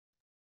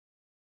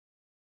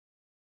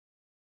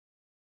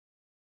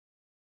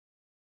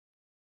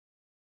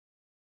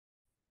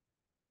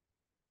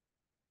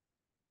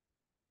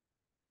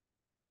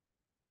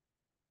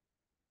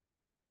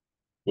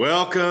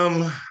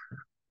Welcome,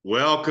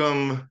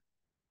 welcome,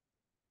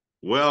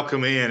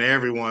 welcome in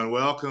everyone.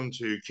 Welcome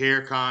to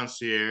Care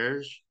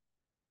Concierge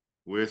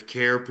with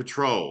Care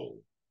Patrol,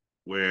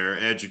 where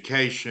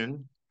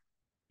education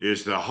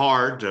is the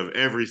heart of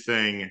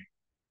everything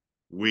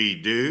we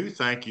do.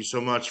 Thank you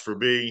so much for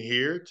being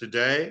here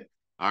today.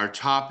 Our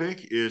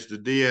topic is the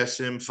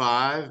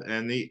DSM-5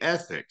 and the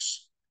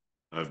ethics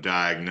of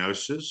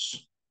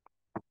diagnosis.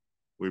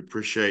 We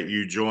appreciate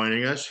you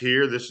joining us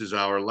here. This is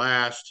our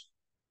last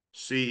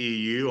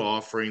CEU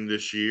offering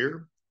this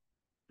year,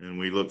 and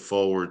we look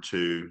forward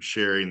to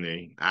sharing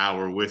the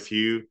hour with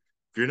you.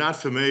 If you're not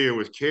familiar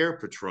with Care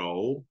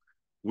Patrol,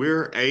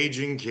 we're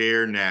aging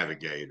care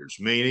navigators,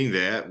 meaning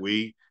that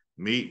we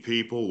meet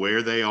people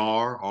where they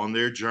are on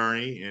their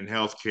journey in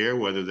healthcare,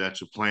 whether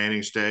that's a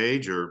planning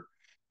stage or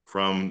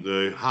from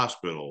the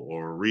hospital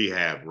or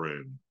rehab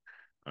room.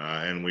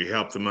 And we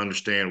help them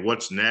understand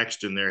what's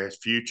next in their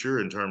future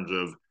in terms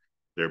of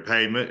their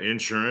payment,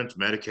 insurance,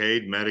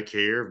 Medicaid,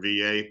 Medicare,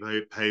 VA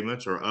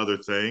payments, or other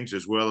things,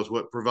 as well as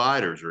what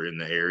providers are in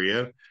the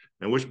area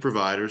and which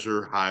providers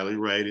are highly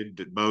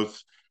rated,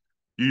 both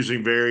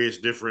using various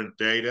different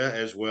data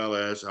as well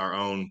as our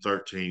own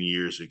 13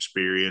 years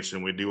experience.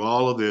 And we do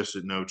all of this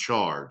at no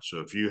charge. So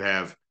if you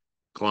have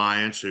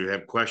clients who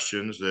have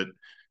questions that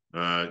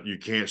you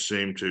can't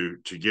seem to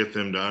get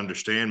them to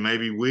understand,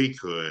 maybe we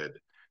could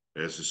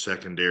as a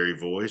secondary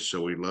voice.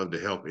 So we'd love to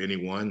help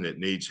anyone that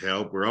needs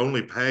help. We're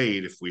only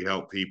paid if we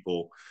help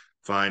people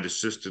find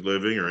assisted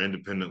living or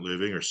independent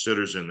living or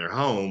sitters in their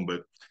home,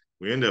 but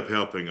we end up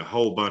helping a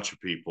whole bunch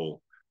of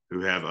people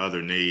who have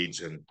other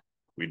needs, and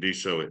we do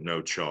so at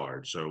no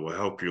charge. So we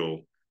hope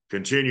you'll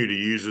continue to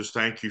use us.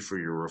 Thank you for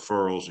your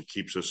referrals. It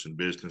keeps us in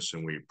business,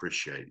 and we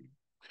appreciate you.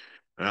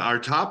 Our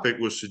topic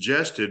was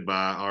suggested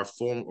by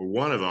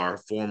one of our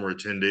former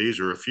attendees,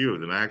 or a few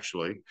of them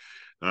actually.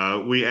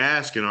 We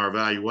ask in our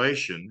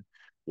evaluation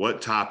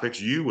what topics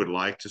you would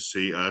like to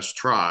see us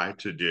try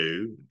to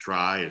do.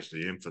 Try is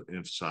the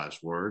emphasized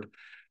word.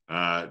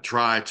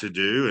 Try to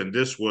do, and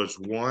this was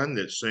one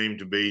that seemed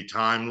to be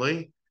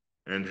timely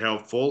and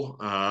helpful,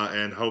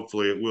 and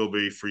hopefully it will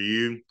be for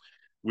you.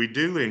 We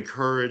do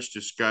encourage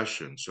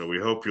discussion, so we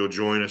hope you'll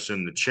join us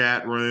in the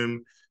chat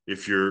room.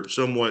 If you're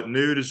somewhat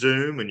new to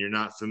Zoom and you're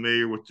not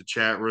familiar with the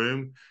chat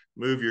room,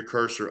 move your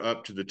cursor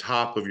up to the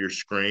top of your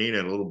screen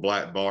and a little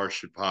black bar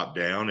should pop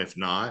down. If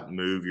not,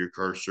 move your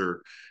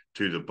cursor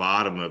to the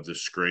bottom of the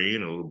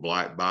screen. A little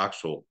black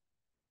box will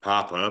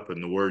pop up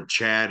and the word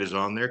chat is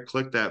on there.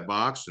 Click that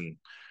box and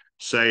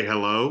say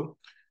hello.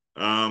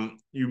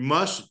 You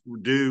must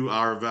do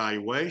our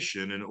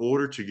evaluation in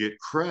order to get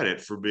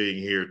credit for being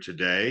here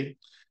today.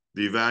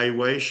 The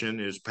evaluation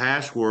is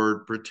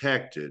password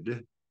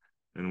protected,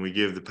 and we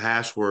give the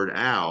password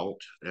out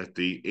at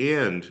the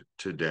end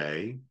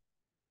today.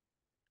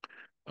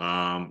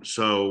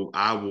 So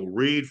I will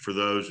read for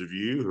those of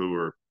you who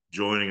are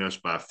joining us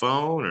by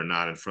phone or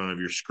not in front of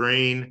your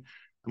screen.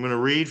 I'm going to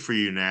read for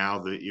you now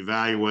the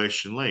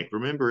evaluation link.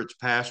 Remember, it's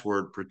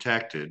password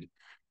protected,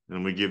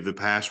 and we give the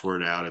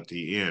password out at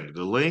the end.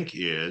 The link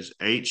is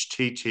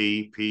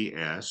https://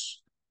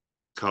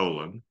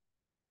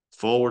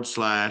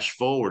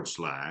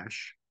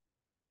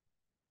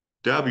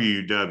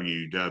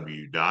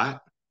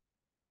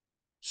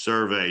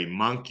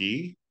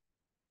 www.surveymonkey.com/r/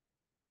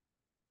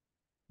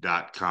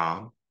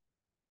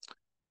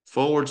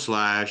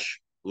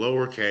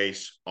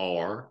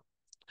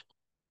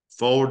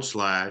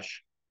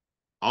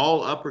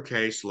 all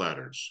uppercase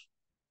letters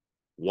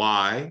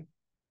YH5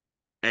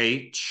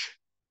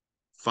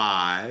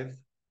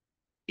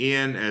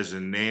 N as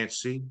in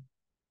Nancy,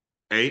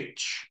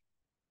 H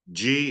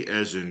G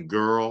as in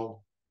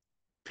girl,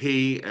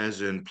 P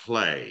as in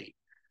play.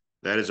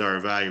 That is our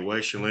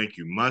evaluation link.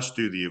 You must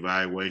do the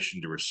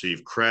evaluation to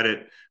receive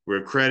credit.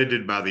 We're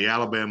accredited by the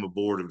Alabama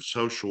Board of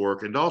Social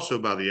Work and also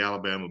by the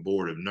Alabama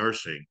Board of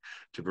Nursing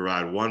to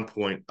provide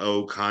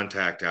 1.0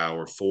 contact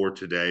hour for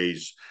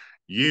today's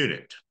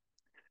unit.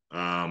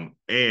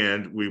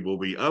 And we will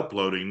be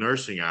uploading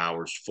nursing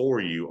hours for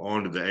you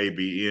onto the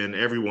ABN.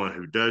 Everyone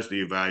who does the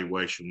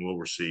evaluation will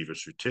receive a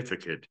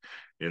certificate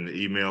in the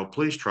email.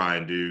 Please try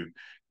and do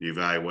the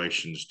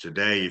evaluations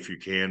today if you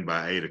can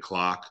by 8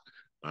 o'clock.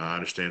 I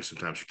understand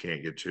sometimes you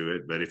can't get to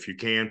it, but if you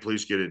can,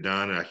 please get it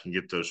done and I can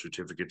get those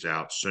certificates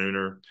out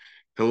sooner.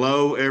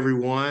 Hello,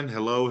 everyone.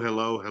 Hello,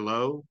 hello,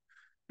 hello.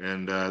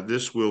 And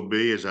this will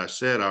be, as I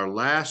said, our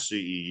last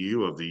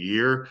CEU of the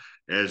year,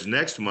 as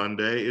next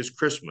Monday is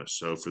Christmas.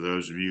 So for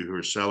those of you who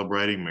are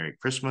celebrating, Merry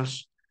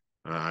Christmas.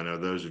 I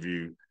know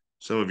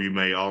some of you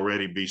may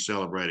already be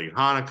celebrating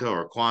Hanukkah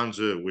or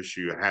Kwanzaa. Wish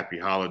you a happy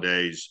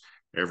holidays,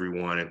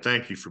 everyone. And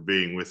thank you for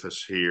being with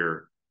us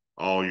here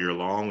all year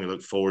long. We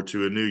look forward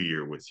to a new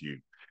year with you.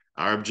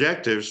 Our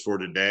objectives for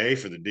today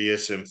for the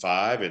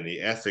DSM-5 and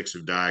the ethics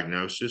of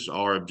diagnosis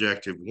are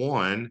objective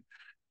 1,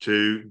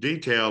 to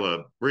detail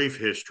a brief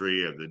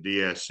history of the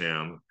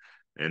DSM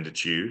and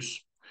its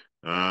use,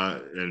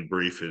 and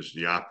brief is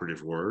the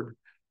operative word.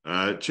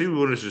 2, we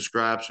want to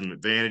describe some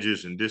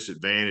advantages and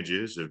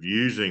disadvantages of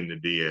using the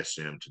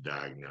DSM to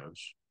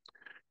diagnose.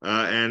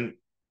 And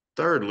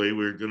thirdly,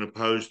 we're going to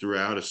pose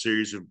throughout a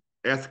series of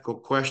ethical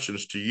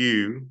questions to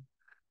you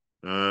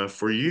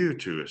for you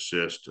to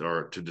assist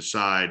or to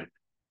decide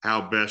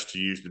how best to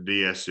use the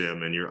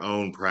DSM in your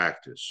own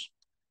practice.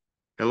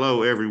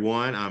 Hello,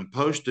 everyone. I'm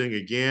posting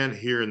again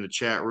here in the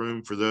chat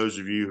room for those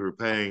of you who are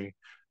paying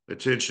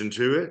attention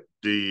to it.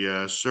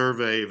 The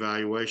survey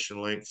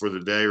evaluation link for the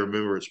day.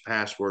 Remember, it's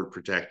password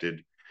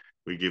protected.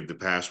 We give the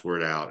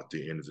password out at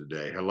the end of the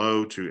day.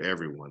 Hello to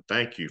everyone.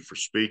 Thank you for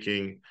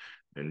speaking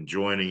and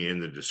joining in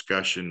the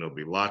discussion. There'll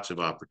be lots of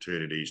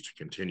opportunities to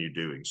continue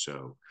doing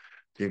so,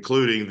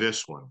 including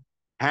this one.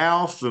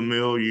 How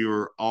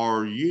familiar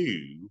are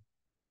you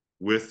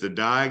with the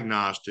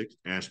Diagnostic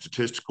and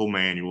Statistical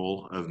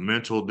Manual of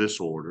Mental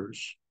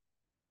Disorders,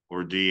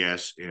 or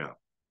DSM?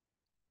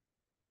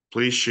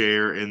 Please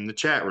share in the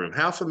chat room.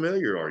 How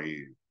familiar are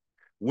you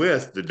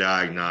with the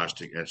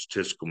Diagnostic and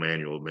Statistical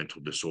Manual of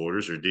Mental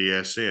Disorders, or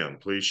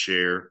DSM? Please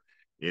share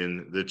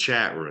in the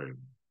chat room.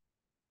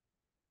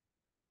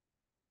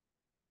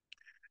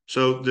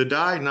 So the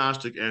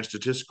Diagnostic and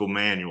Statistical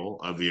Manual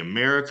of the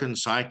American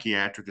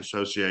Psychiatric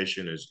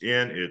Association is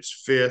in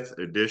its 5th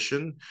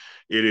edition.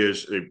 It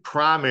is a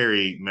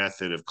primary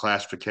method of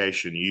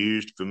classification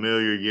used.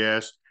 Familiar,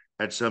 yes,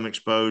 had some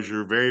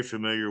exposure, very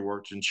familiar,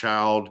 worked in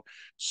child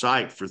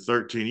psych for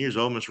 13 years.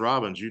 Oh, Ms.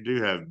 Robbins, you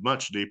do have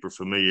much deeper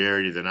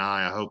familiarity than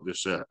I. I hope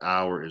this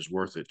hour is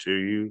worth it to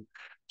you.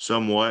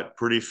 Somewhat,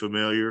 pretty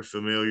familiar,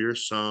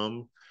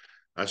 some.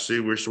 I see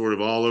we're sort of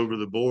all over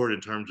the board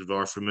in terms of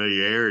our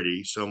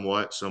familiarity,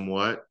 somewhat. Oh,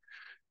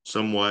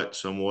 a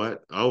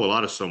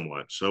lot of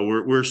somewhat. So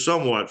we're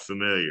somewhat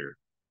familiar.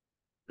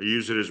 I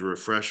use it as a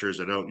refresher as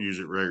I don't use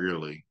it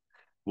regularly.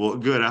 Well,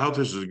 good. I hope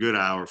this is a good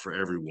hour for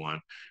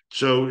everyone.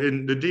 So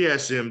in the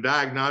DSM,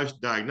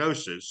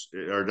 diagnosis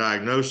or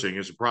diagnosing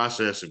is a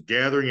process of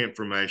gathering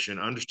information,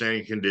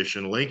 understanding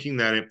condition, linking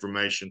that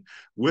information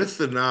with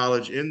the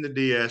knowledge in the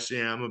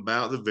DSM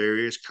about the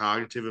various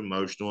cognitive,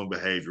 emotional, and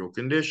behavioral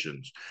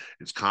conditions.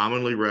 It's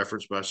commonly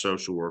referenced by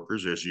social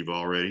workers, as you've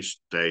already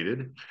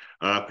stated,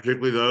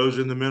 particularly those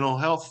in the mental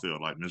health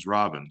field, like Ms.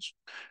 Robbins.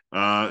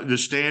 The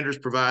standards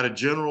provide a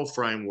general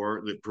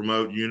framework that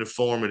promote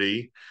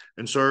uniformity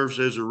and serves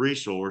as a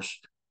resource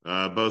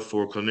both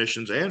for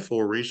clinicians and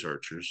for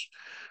researchers.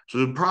 So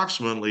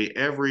approximately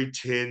every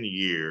 10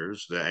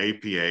 years, the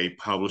APA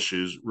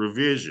publishes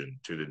revision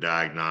to the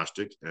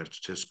Diagnostic and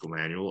Statistical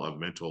Manual of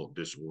Mental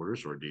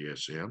Disorders, or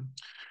DSM.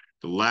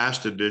 The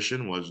last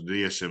edition was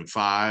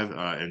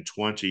DSM-5 in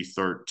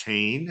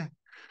 2013.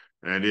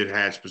 And it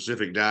had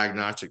specific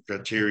diagnostic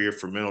criteria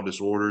for mental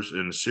disorders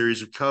and a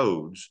series of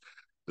codes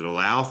that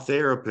allow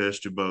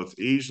therapists to both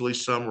easily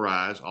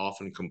summarize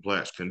often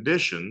complex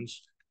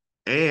conditions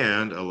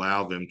and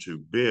allow them to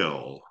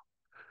bill.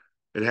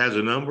 It has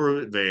a number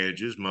of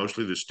advantages,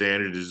 mostly the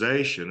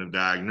standardization of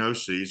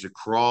diagnoses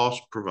across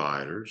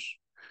providers,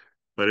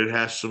 but it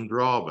has some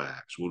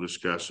drawbacks. We'll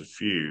discuss a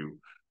few.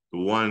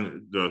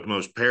 The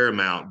most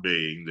paramount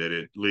being that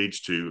it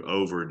leads to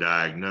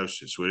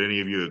overdiagnosis. Would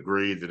any of you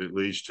agree that it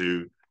leads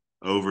to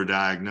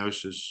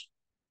overdiagnosis?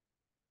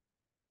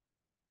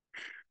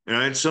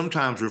 Now, it's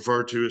sometimes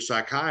referred to as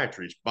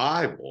psychiatry's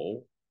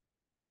Bible,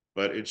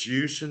 but its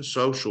use in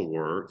social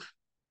work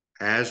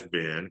has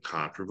been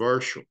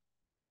controversial.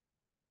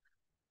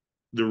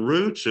 The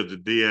roots of the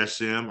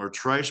DSM are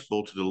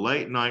traceable to the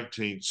late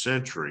 19th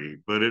century,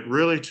 but it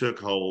really took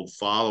hold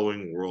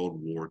following World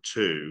War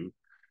II,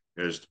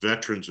 as the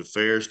Veterans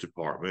Affairs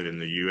Department in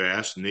the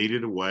U.S.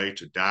 needed a way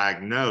to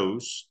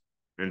diagnose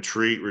and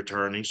treat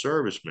returning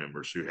service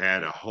members who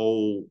had a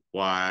whole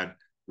wide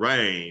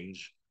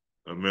range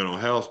of mental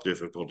health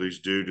difficulties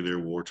due to their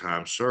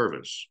wartime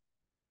service.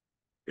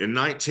 In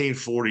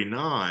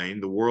 1949,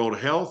 the World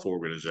Health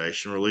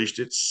Organization released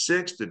its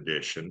 6th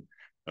edition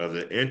of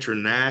the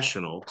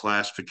International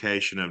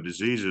Classification of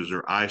Diseases,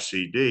 or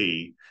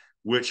ICD,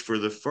 which for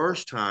the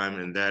first time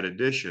in that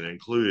edition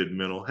included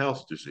mental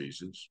health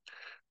diseases.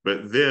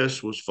 But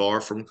this was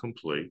far from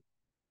complete.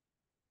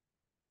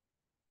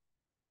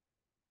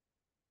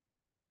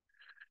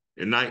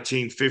 In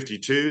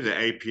 1952, the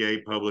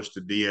APA published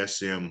the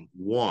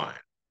DSM-1,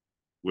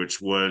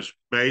 which was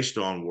based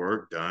on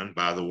work done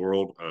by the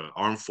World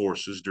Armed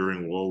Forces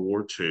during World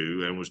War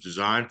II and was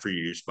designed for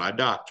use by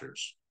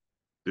doctors.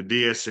 The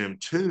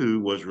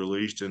DSM-2 was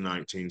released in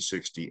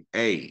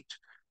 1968,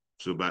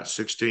 so about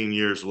 16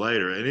 years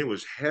later, and it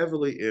was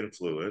heavily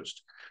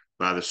influenced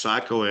by the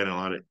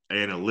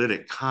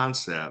psychoanalytic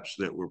concepts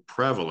that were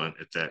prevalent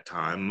at that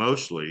time,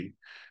 mostly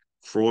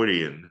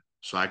Freudian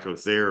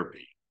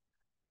psychotherapy.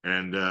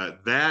 And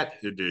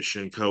that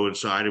edition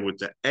coincided with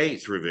the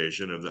 8th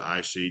revision of the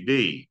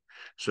ICD.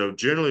 So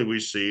generally we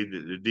see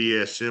that the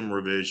DSM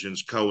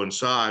revisions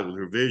coincide with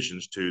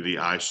revisions to the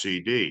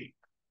ICD.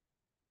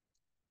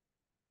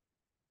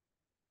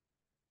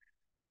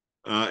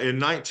 In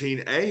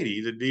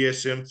 1980, the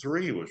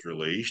DSM-3 was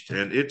released,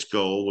 and its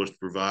goal was to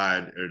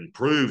provide and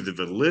improve the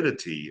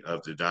validity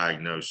of the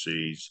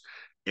diagnoses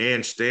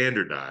and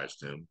standardize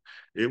them.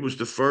 It was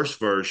the first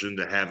version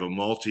to have a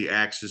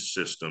multi-axis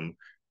system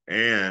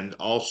and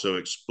also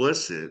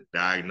explicit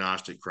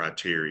diagnostic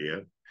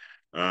criteria.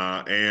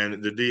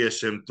 And the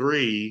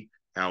DSM-3,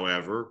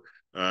 however,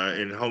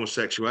 in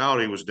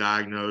homosexuality was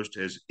diagnosed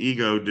as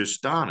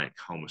ego-dystonic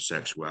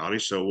homosexuality.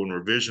 So when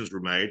revisions were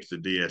made to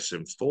the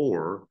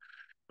DSM-4,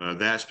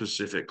 that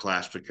specific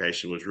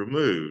classification was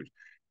removed.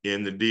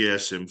 In the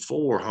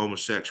DSM-4,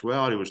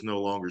 homosexuality was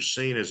no longer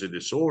seen as a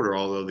disorder,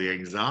 although the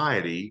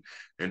anxiety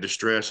and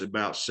distress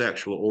about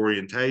sexual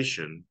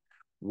orientation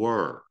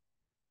were.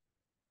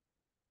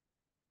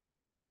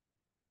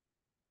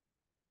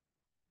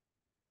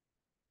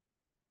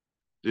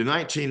 In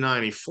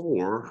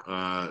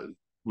 1994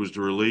 was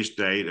the release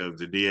date of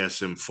the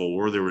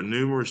DSM-4. There were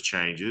numerous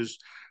changes.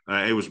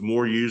 It was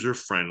more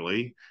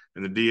user-friendly,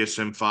 and the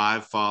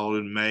DSM-5 followed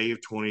in May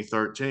of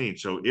 2013.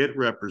 So it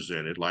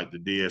represented, like the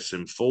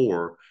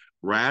DSM-4,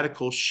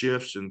 radical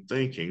shifts in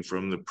thinking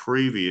from the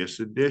previous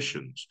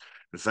editions.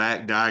 In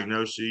fact,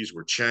 diagnoses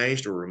were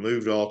changed or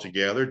removed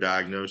altogether,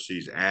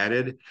 diagnoses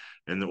added,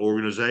 and the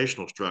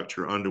organizational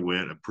structure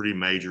underwent a pretty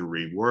major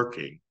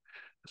reworking.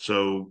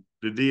 So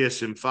the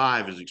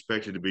DSM-5 is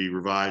expected to be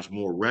revised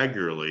more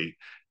regularly.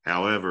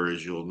 However,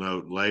 as you'll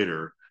note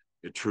later,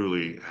 it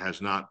truly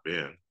has not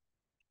been.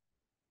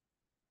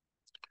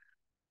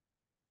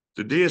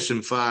 The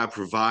DSM-5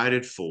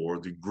 provided for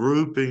the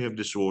grouping of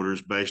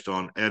disorders based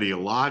on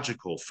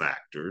etiological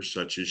factors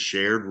such as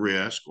shared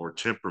risk or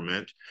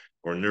temperament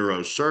or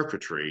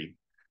neurocircuitry,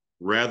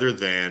 rather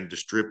than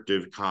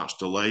descriptive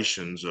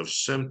constellations of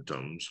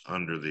symptoms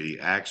under the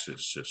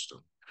axis system.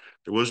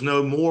 There was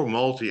no more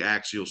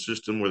multi-axial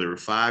system where there were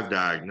 5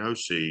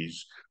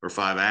 diagnoses or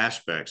 5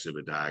 aspects of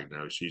a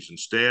diagnosis.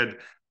 Instead,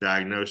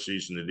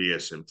 diagnoses in the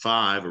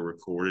DSM-5 are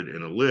recorded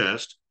in a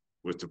list,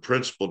 with the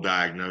principal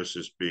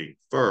diagnosis being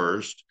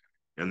first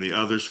and the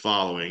others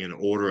following in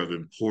order of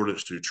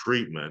importance to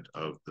treatment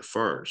of the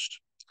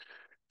first.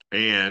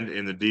 And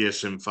in the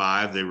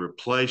DSM-5, they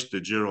replaced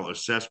the General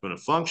Assessment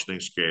of Functioning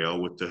Scale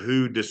with the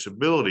WHO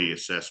Disability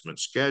Assessment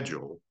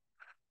Schedule,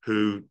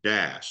 WHO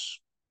DAS.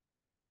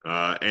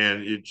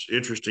 And it's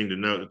interesting to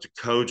note that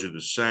the codes are the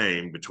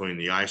same between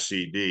the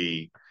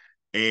ICD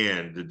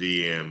and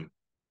the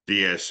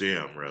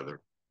DSM, rather.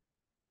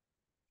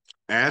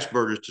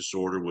 Asperger's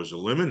disorder was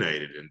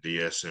eliminated in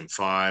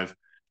DSM-5,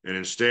 and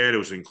instead it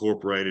was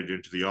incorporated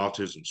into the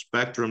autism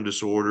spectrum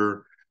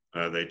disorder.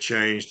 They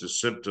changed the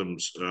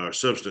symptoms,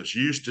 substance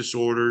use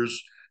disorders,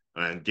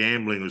 and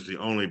gambling was the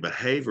only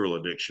behavioral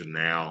addiction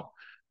now.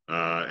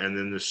 And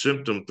then the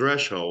symptom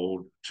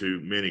threshold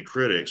to many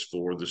critics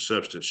for the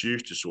substance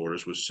use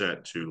disorders was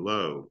set too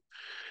low.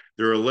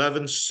 There are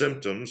 11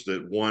 symptoms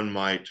that one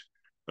might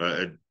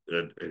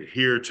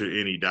adhere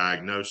to any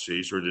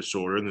diagnosis or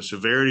disorder, and the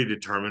severity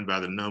determined by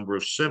the number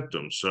of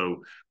symptoms.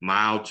 So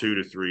mild 2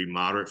 to 3,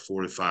 moderate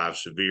 4 to 5,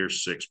 severe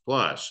 6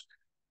 plus.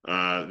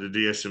 The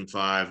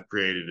DSM-5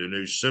 created a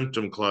new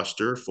symptom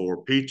cluster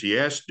for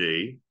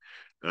PTSD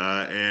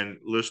and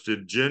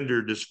listed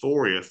gender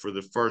dysphoria for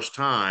the first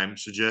time,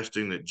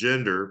 suggesting that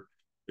gender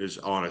is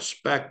on a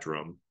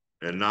spectrum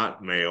and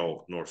not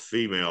male nor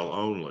female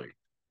only.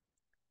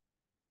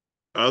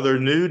 Other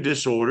new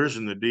disorders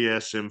in the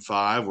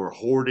DSM-5 were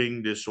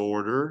hoarding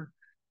disorder,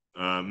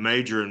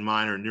 major and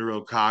minor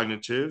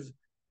neurocognitive,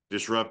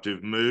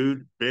 disruptive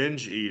mood,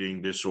 binge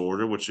eating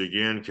disorder, which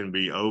again can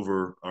be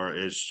over, or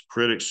as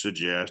critics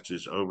suggest,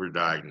 is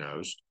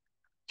overdiagnosed,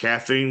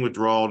 caffeine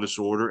withdrawal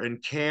disorder,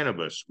 and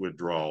cannabis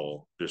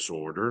withdrawal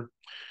disorder.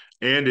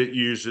 And it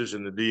uses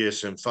in the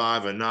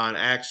DSM-5 a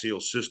non-axial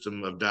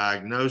system of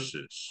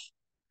diagnosis,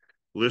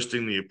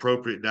 listing the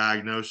appropriate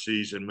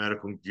diagnoses and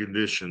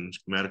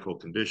medical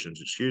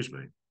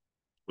conditions,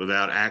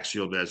 without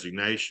axial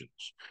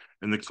designations.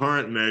 And the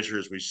current measure,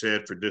 as we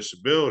said, for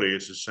disability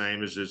is the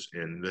same as is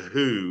in the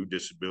WHO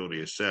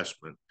Disability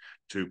Assessment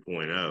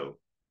 2.0.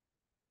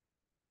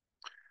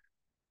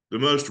 The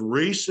most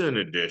recent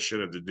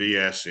edition of the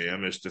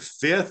DSM is the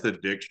 5th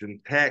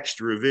edition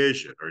text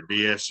revision, or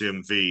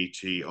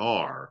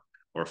DSM-VTR,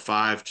 or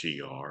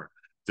 5TR.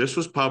 This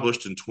was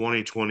published in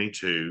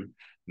 2022,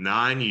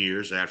 9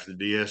 years after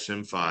the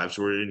DSM-5,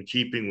 so we're in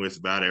keeping with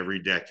about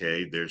every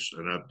decade there's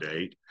an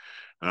update.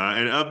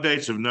 And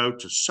updates of note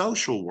to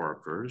social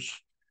workers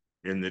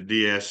in the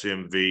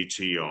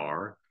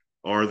DSM-VTR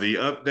are the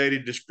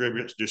updated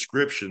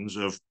descriptions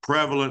of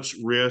prevalence,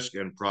 risk,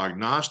 and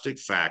prognostic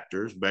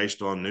factors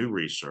based on new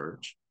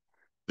research.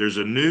 There's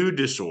a new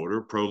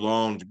disorder,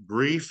 prolonged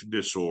grief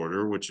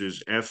disorder, which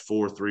is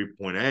F4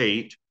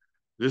 3.8.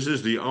 This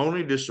is the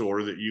only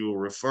disorder that you will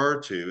refer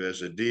to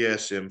as a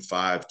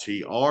DSM-5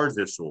 TR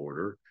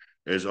disorder,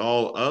 as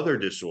all other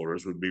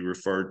disorders would be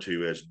referred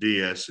to as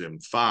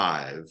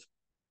DSM-5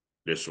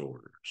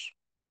 disorders.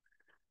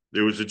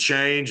 There was a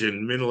change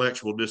in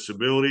intellectual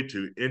disability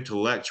to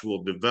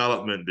intellectual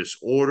development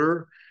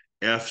disorder,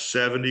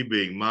 F70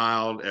 being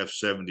mild,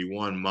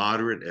 F71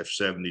 moderate,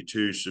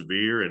 F72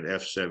 severe, and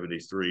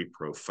F73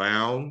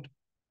 profound.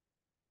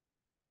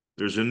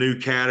 There's a new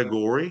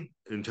category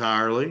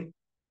entirely,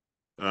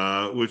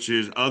 which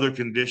is other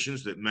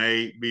conditions that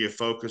may be a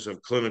focus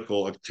of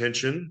clinical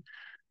attention.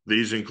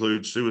 These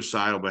include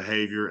suicidal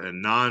behavior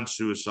and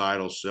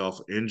non-suicidal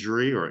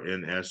self-injury, or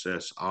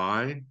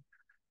NSSI.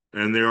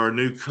 And there are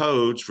new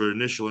codes for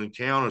initial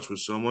encounters with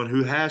someone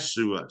who has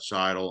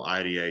suicidal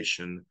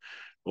ideation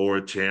or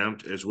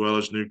attempt, as well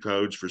as new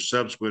codes for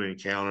subsequent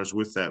encounters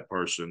with that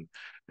person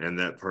and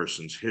that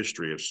person's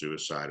history of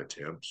suicide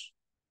attempts.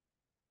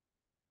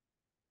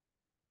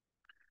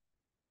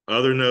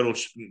 Other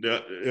notes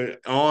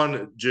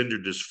on gender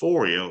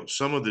dysphoria,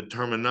 some of the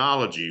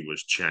terminology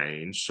was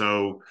changed.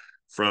 So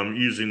from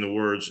using the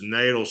words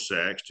natal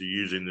sex to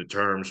using the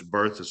terms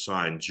birth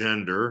assigned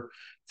gender,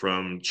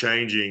 from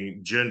changing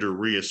gender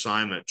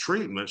reassignment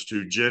treatments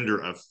to gender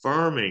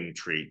affirming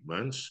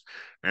treatments,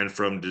 and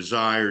from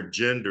desired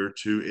gender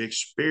to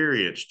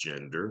experienced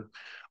gender.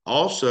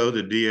 Also,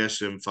 the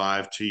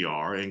DSM-5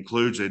 TR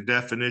includes a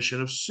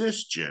definition of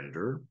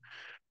cisgender,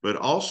 but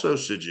also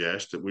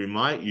suggests that we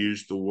might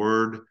use the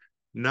word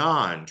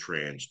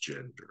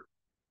non-transgender.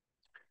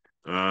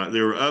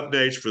 There were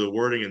updates for the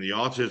wording in the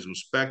autism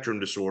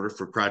spectrum disorder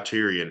for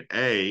criterion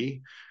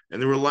A,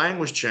 and there were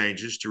language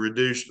changes to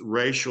reduce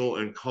racial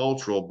and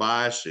cultural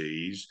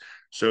biases.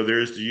 So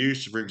there's the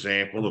use, for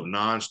example, of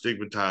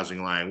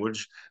non-stigmatizing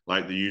language,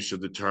 like the use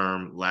of the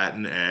term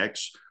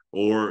Latinx,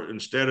 or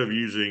instead of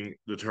using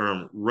the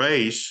term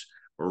race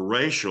or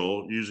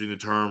racial, using the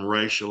term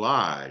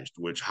racialized,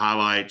 which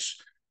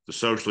highlights the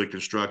socially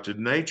constructed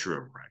nature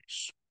of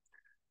race.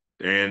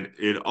 And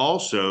it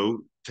also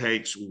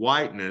takes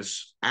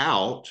whiteness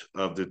out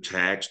of the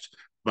text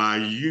by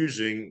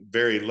using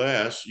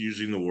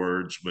using the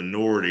words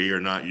minority, or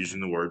not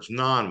using the words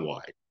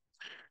non-white.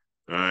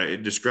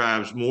 It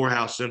describes more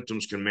how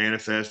symptoms can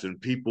manifest in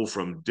people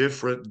from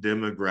different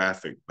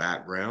demographic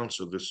backgrounds.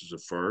 So this is a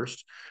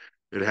first.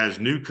 It has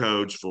new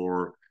codes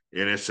for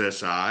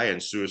NSSI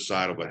and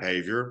suicidal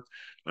behavior,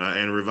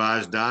 and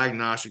revised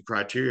diagnostic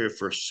criteria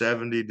for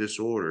 70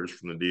 disorders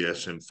from the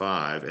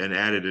DSM-5, and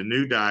added a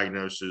new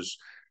diagnosis,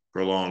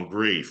 prolonged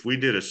grief. We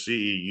did a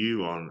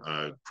CEU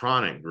on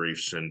chronic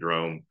grief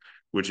syndrome,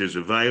 which is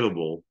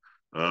available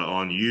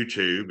on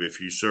YouTube.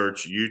 If you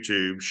search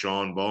YouTube,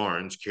 Sean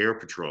Barnes,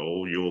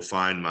 Carepatrol, you'll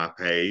find my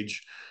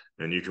page,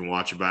 and you can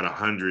watch about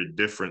 100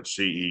 different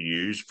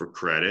CEUs for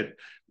credit.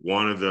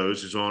 One of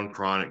those is on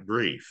chronic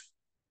grief.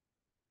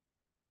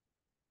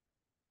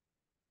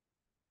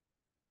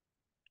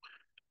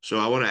 So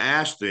I want to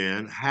ask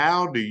then,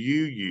 how do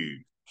you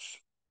use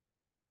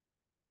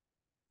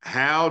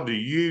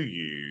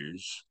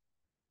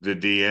the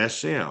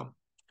DSM?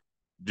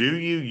 Do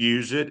you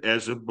use it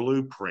as a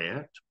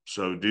blueprint?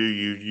 So do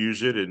you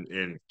use it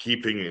in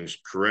keeping in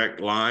correct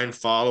line,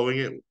 following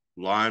it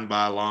line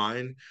by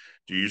line?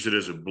 Do you use it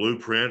as a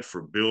blueprint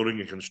for building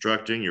and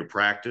constructing your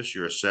practice,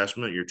 your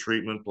assessment, your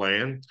treatment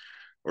plan?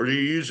 Or do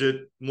you use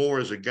it more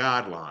as a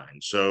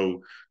guideline?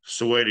 So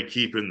it's a way to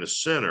keep in the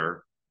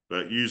center,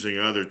 but using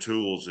other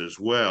tools as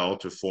well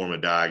to form a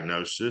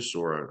diagnosis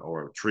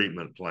or a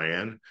treatment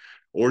plan?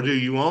 Or do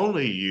you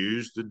only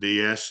use the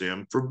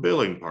DSM for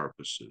billing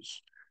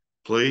purposes?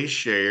 Please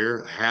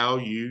share how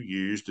you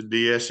use the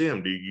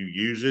DSM. Do you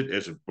use it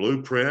as a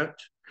blueprint?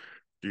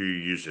 Do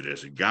you use it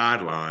as a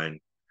guideline?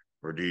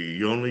 Or do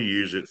you only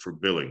use it for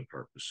billing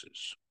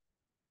purposes?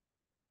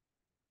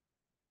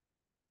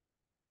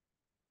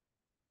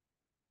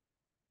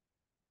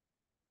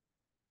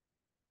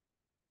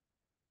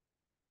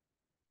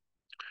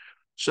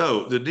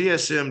 So the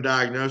DSM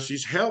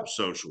diagnoses help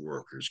social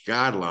workers.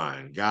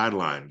 Guideline,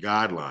 guideline,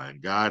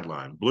 guideline,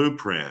 guideline.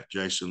 Blueprint,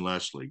 Jason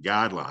Leslie.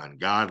 Guideline,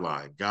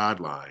 guideline,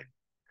 guideline,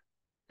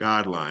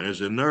 guideline. As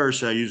a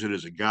nurse, I use it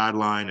as a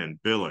guideline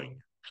and billing.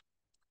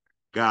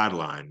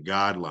 Guideline,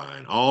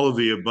 guideline. All of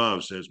the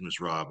above, says Ms.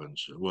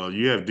 Robbins. Well,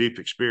 you have deep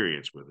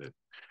experience with it.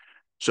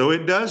 So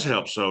it does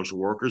help social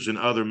workers and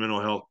other mental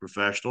health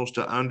professionals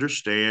to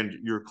understand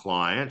your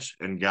clients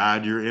and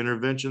guide your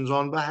interventions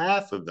on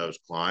behalf of those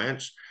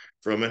clients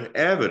from an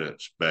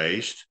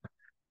evidence-based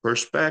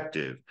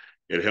perspective.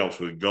 It helps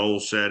with goal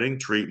setting,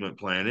 treatment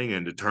planning,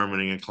 and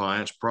determining a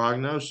client's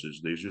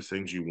prognosis. These are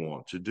things you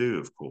want to do,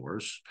 of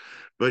course,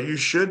 but you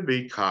should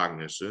be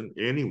cognizant,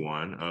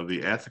 anyone, of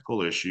the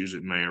ethical issues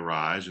that may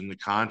arise in the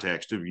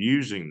context of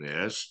using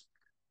this.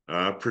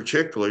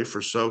 Particularly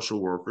for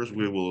social workers,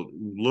 we will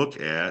look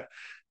at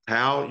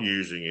how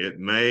using it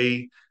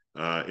may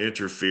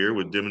interfere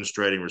with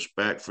demonstrating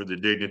respect for the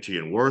dignity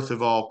and worth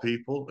of all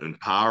people,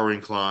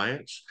 empowering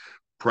clients,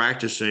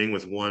 practicing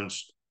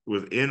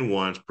within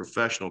one's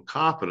professional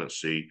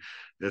competency,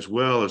 as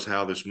well as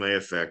how this may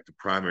affect the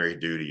primary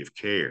duty of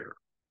care.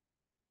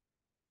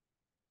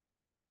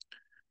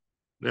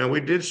 Now,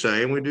 we did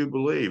say, and we do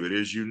believe, it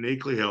is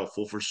uniquely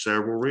helpful for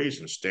several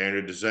reasons.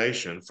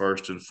 Standardization,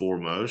 first and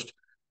foremost,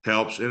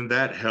 helps, and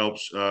that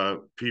helps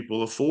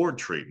people afford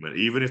treatment,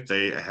 even if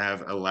they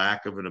have a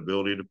lack of an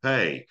ability to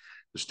pay.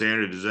 The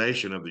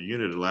standardization of the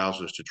unit allows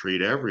us to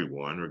treat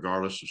everyone,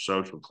 regardless of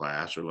social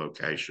class or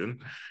location,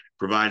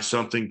 provides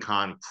something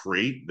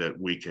concrete that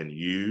we can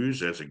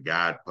use as a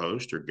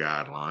guidepost or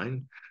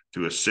guideline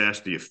to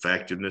assess the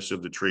effectiveness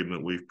of the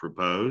treatment we've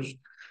proposed.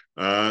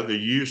 The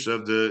use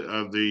of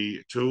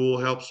the tool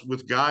helps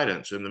with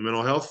guidance in the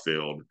mental health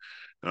field,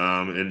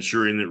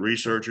 ensuring that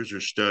researchers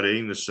are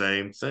studying the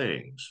same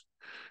things.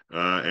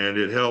 And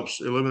it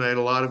helps eliminate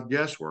a lot of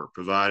guesswork,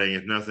 providing,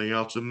 if nothing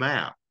else, a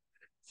map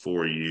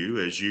for you,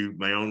 as you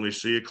may only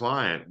see a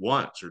client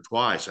once or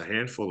twice, a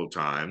handful of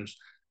times,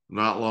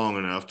 not long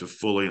enough to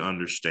fully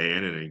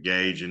understand and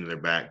engage in their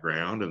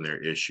background and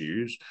their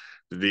issues.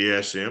 The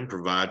DSM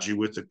provides you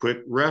with a quick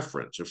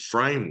reference, a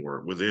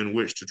framework within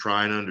which to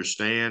try and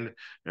understand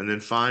and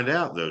then find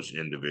out those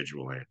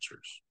individual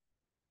answers.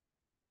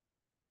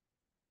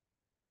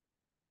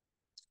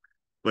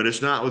 But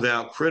it's not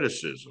without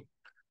criticism.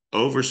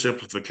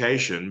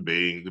 Oversimplification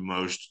being the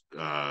most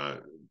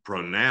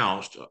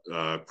pronounced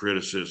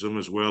criticism,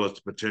 as well as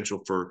the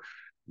potential for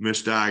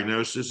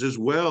misdiagnosis, as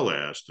well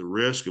as the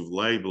risk of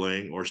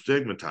labeling or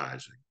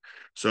stigmatizing.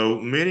 So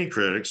many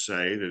critics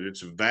say that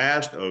it's a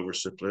vast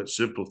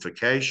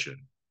oversimplification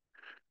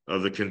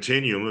of the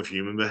continuum of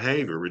human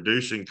behavior,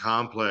 reducing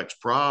complex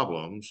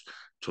problems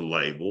to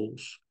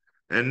labels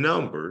and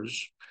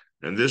numbers,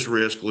 and this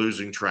risk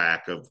losing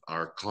track of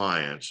our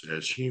clients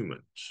as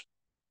humans.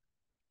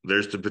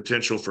 There's the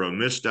potential for a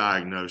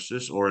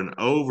misdiagnosis or an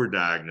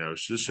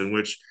overdiagnosis, in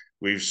which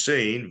we've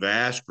seen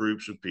vast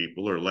groups of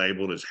people are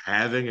labeled as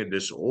having a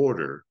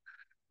disorder,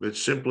 but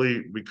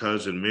simply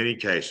because in many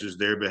cases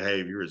their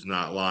behavior is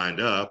not lined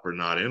up or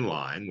not in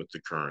line with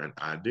the current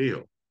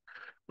ideal.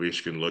 We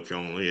can look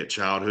only at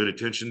childhood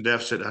attention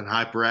deficit and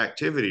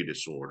hyperactivity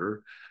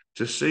disorder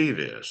to see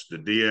this. The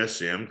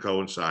DSM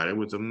coincided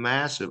with a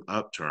massive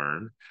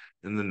upturn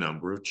in the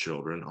number of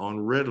children on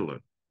Ritalin.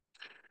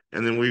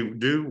 And then we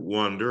do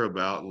wonder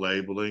about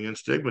labeling and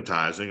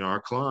stigmatizing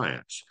our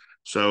clients.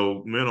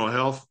 So mental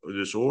health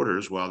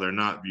disorders, while they're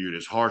not viewed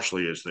as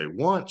harshly as they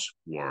once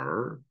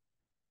were,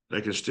 they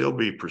can still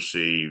be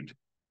perceived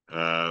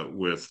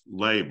with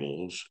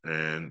labels,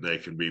 and they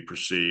can be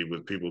perceived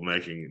with people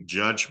making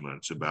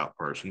judgments about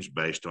persons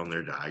based on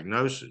their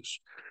diagnosis.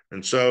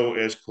 And so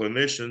as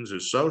clinicians,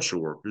 as social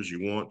workers,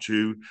 you want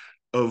to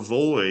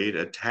avoid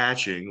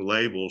attaching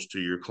labels to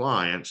your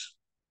clients,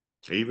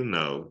 even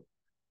though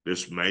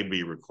this may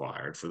be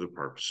required for the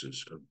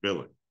purposes of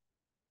billing.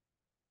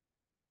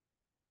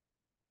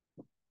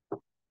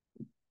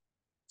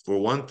 For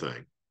one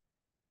thing,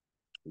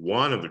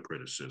 one of the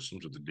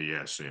criticisms of the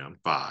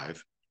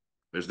DSM-5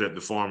 is that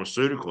the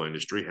pharmaceutical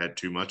industry had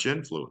too much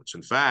influence.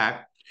 In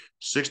fact,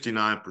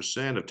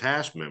 69% of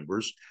task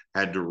members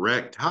had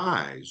direct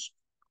ties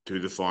to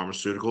the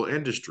pharmaceutical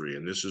industry.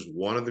 And this is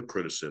one of the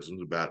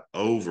criticisms about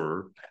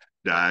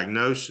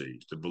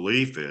over-diagnoses. The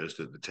belief is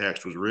that the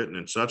text was written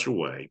in such a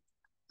way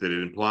that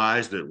it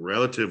implies that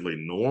relatively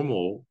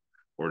normal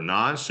or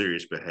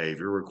non-serious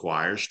behavior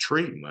requires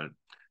treatment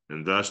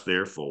and thus,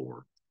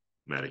 therefore,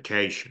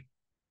 medication.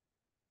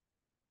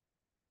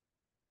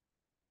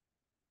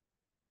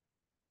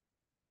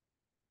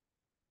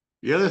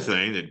 The other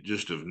thing that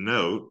just of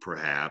note,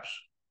 perhaps,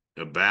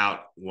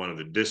 about one of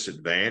the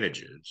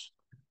disadvantages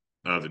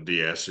of the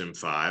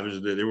DSM-5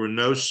 is that there were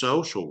no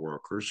social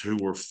workers who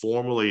were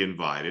formally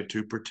invited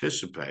to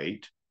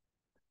participate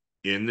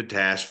in the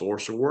task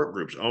force or work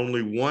groups.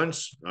 Only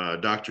once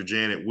Dr.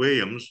 Janet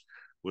Williams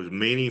was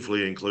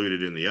meaningfully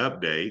included in the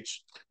updates.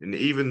 And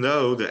even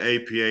though the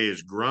APA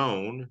has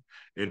grown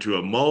into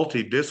a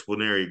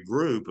multidisciplinary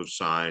group of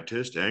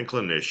scientists and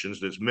clinicians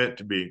that's meant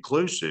to be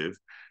inclusive,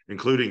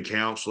 including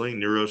counseling,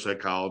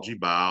 neuropsychology,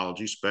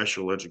 biology,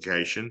 special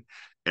education,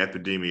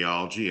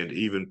 epidemiology, and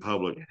even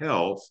public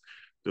health,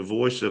 the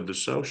voice of the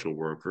social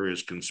worker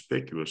is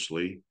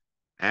conspicuously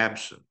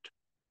absent.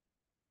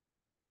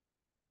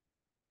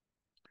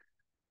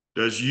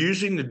 Does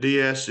using the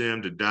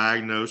DSM to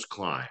diagnose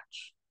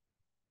clients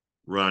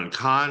run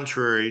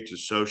contrary to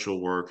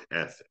social work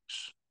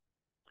ethics?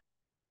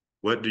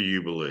 What do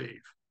you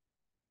believe?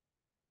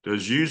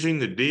 Does using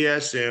the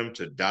DSM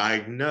to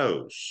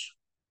diagnose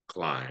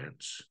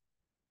clients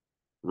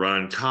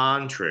run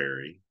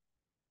contrary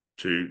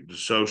to the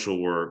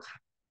social work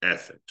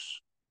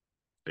ethics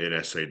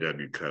in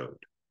SAW code?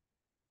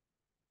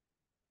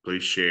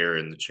 Please share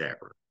in the chat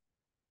room.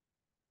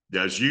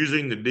 Does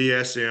using the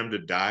DSM to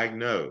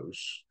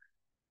diagnose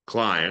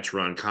clients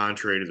run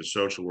contrary to the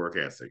social work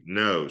ethic?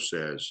 No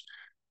says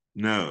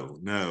no.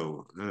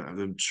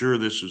 I'm sure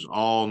this is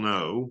all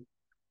no,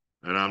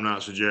 and I'm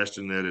not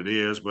suggesting that it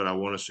is, but I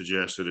want to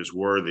suggest that it's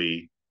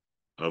worthy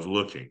of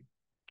looking.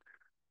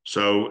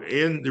 So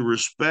in the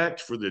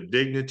respect for the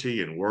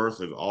dignity and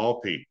worth of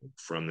all people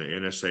from the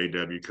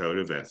NSAW Code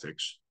of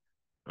Ethics,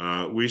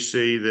 we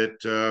see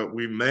that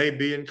we may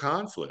be in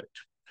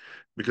conflict,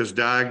 because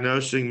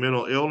diagnosing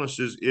mental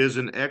illnesses is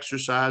an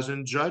exercise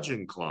in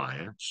judging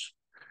clients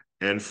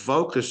and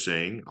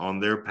focusing on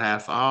their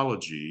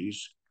pathologies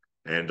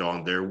and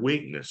on their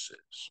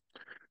weaknesses.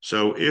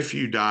 So if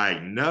you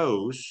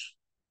diagnose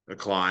a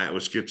client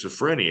with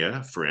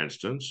schizophrenia, for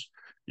instance,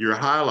 you're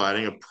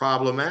highlighting a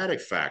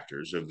problematic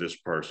factors of this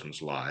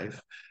person's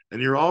life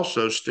And you're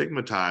also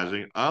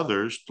stigmatizing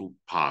others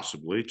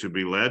possibly to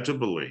be led to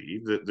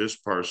believe that this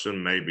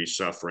person may be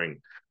suffering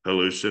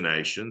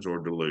hallucinations or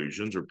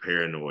delusions or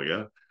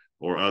paranoia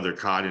or other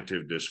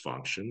cognitive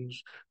dysfunctions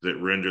that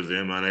render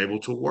them unable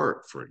to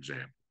work, for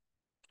example.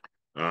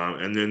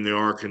 And then there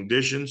are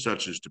conditions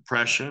such as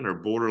depression or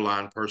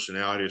borderline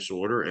personality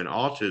disorder and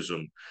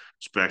autism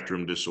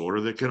spectrum disorder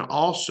that can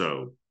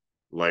also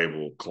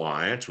label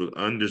clients with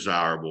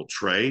undesirable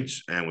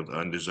traits and with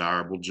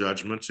undesirable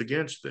judgments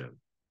against them.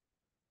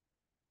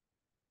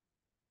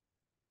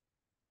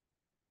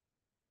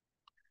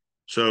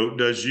 So,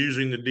 does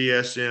using the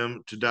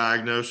DSM to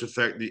diagnose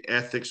affect the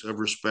ethics of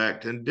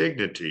respect and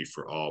dignity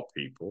for all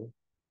people?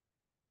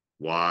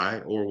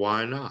 Why or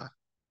why not?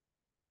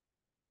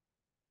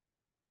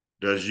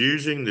 Does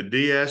using the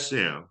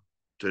DSM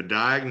to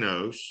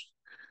diagnose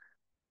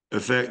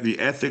affect the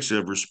ethics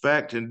of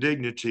respect and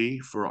dignity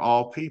for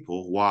all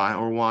people? Why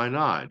or why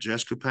not?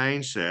 Jessica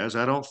Payne says,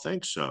 I don't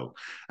think so.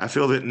 I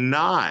feel that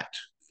not,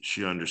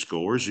 she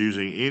underscores,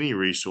 using any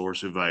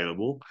resource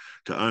available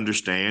to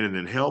understand and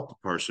then help a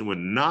person would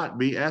not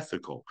be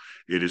ethical.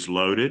 It is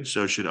loaded,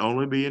 so should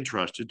only be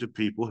entrusted to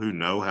people who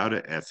know how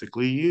to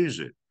ethically use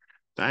it.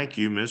 Thank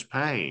you, Ms.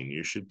 Payne.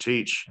 You should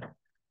teach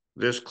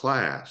this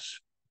class.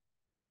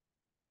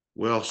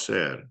 Well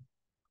said.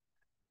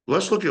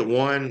 Let's look at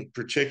one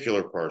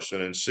particular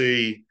person and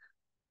see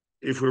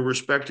if we're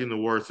respecting the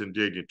worth and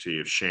dignity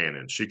of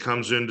Shannon. She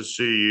comes in to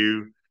see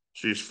you.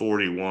 She's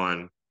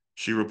 41.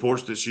 She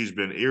reports that she's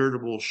been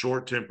irritable,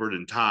 short-tempered,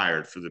 and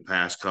tired for the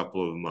past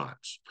couple of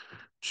months.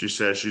 She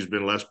says she's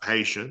been less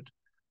patient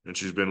and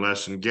she's been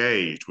less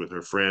engaged with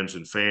her friends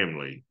and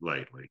family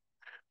lately.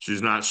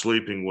 She's not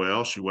sleeping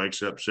well. She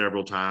wakes up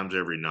several times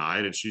every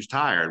night and she's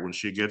tired when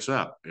she gets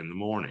up in the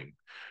morning.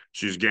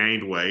 She's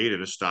gained weight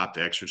and has stopped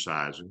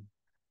exercising.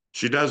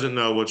 She doesn't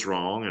know what's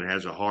wrong and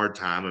has a hard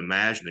time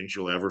imagining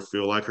she'll ever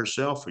feel like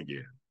herself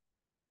again.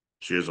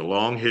 She has a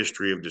long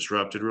history of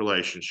disrupted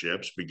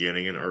relationships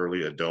beginning in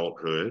early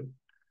adulthood.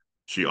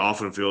 She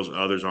often feels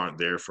others aren't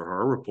there for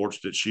her, reports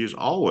that she is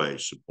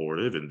always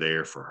supportive and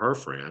there for her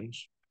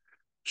friends.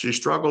 She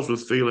struggles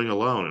with feeling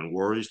alone and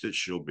worries that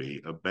she'll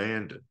be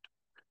abandoned.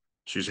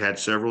 She's had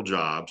several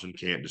jobs and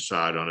can't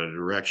decide on a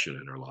direction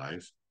in her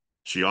life.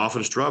 She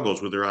often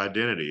struggles with her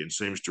identity and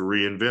seems to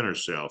reinvent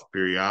herself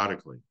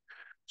periodically.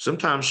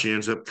 Sometimes she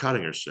ends up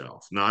cutting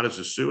herself, not as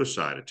a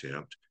suicide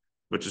attempt,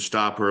 but to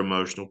stop her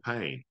emotional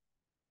pain.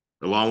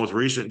 Along with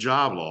recent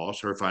job loss,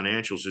 her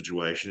financial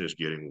situation is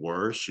getting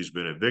worse. She's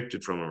been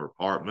evicted from her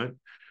apartment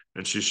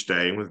and she's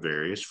staying with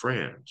various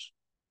friends.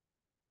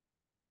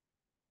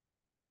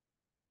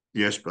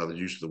 Yes, by the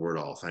use of the word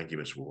all. Thank you,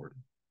 Ms. Ward.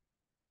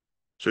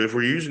 So if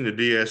we're using the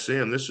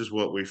DSM, this is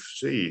what we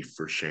see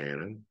for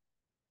Shannon.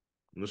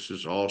 This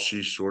is all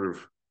she sort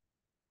of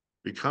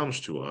becomes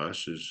to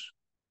us is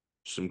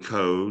some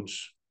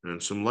codes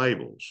and some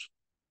labels.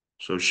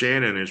 So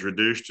Shannon is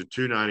reduced to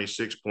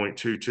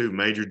 296.22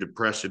 major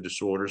depressive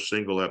disorder,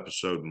 single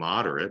episode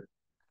moderate,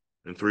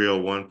 and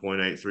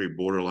 301.83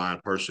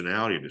 borderline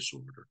personality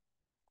disorder.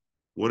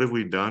 What have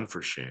we done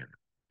for Shannon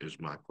is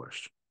my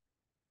question.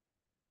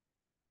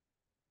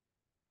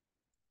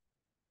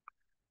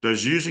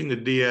 Does using the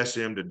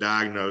DSM to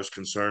diagnose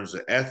concerns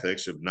the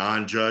ethics of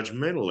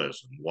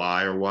non-judgmentalism?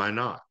 Why or why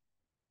not?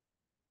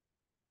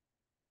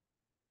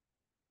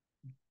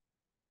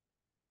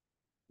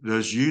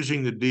 Does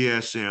using the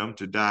DSM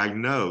to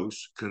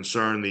diagnose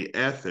concern the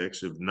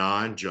ethics of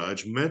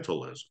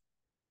non-judgmentalism?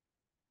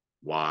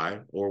 Why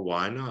or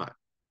why not?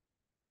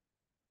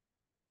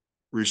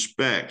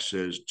 Respect,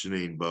 says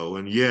Janine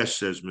Bowen. Yes,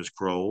 says Ms.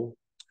 Kroll.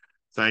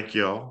 Thank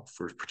y'all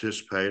for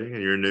participating,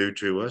 and you're new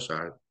to us.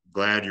 I'm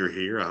glad you're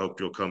here. I hope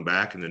you'll come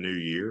back in the new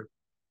year.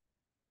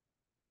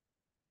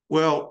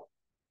 Well,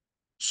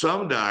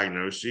 some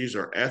diagnoses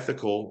are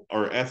ethical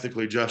or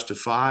ethically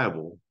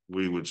justifiable,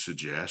 we would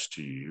suggest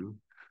to you,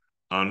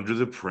 under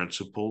the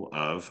principle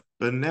of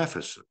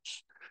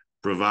beneficence.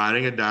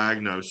 Providing a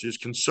diagnosis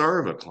can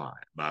serve a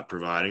client by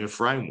providing a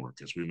framework,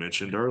 as we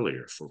mentioned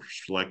earlier, for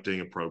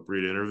selecting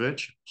appropriate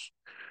interventions.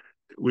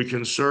 We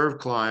can serve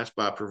clients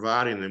by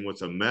providing them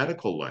with a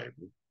medical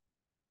label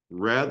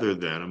rather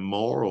than a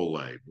moral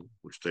label,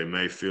 which they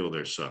may feel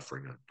they're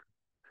suffering under.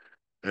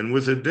 And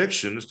with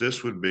addictions,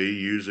 this would be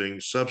using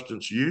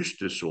substance use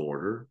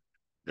disorder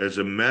as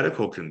a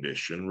medical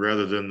condition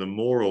rather than the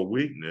moral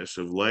weakness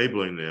of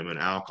labeling them an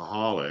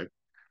alcoholic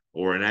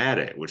or an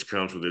addict, which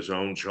comes with its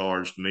own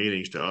charged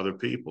meanings to other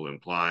people,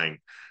 implying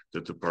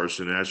that the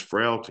person has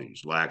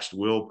frailties, lacks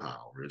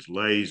willpower, is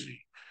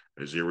lazy,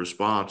 is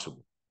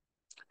irresponsible.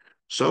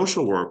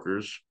 Social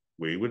workers,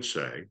 we would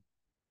say,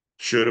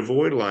 should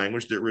avoid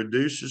language that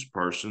reduces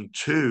person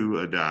to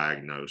a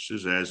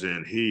diagnosis, as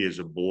in he is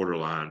a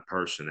borderline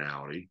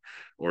personality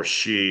or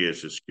she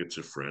is a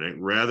schizophrenic.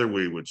 Rather,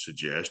 we would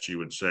suggest you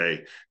would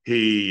say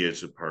he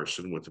is a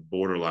person with a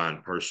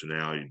borderline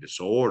personality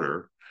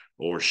disorder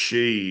or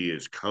she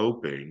is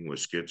coping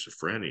with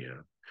schizophrenia.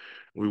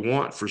 We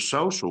want for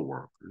social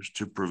workers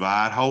to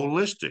provide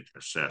holistic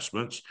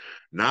assessments,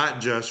 not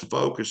just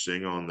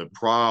focusing on the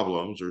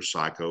problems or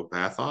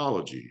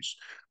psychopathologies.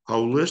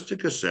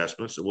 Holistic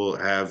assessments will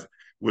have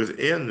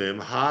within them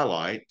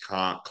highlight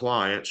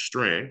client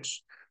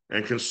strengths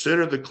and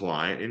consider the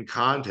client in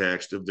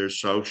context of their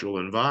social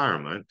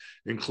environment,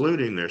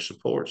 including their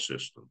support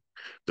system.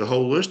 The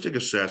holistic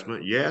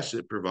assessment, yes,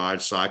 it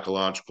provides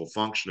psychological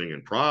functioning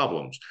and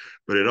problems,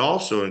 but it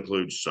also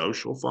includes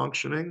social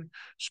functioning,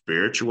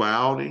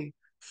 spirituality,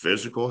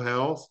 physical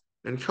health,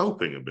 and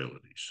coping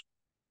abilities.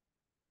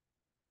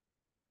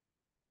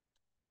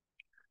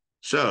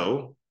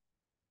 So,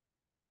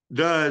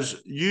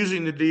 does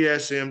using the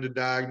DSM to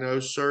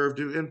diagnose serve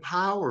to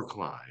empower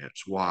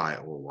clients? Why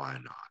or why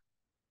not?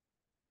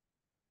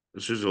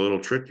 This is a little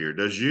trickier.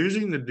 Does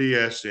using the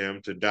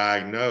DSM to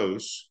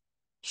diagnose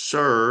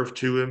serve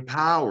to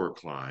empower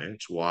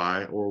clients?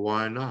 Why or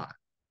why not?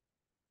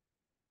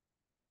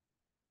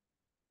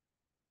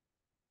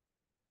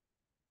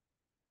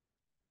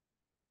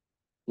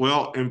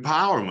 Well,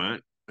 empowerment,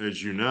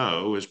 as you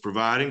know, is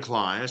providing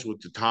clients with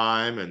the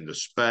time and the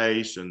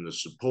space and the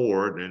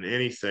support and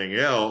anything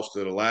else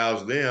that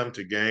allows them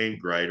to gain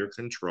greater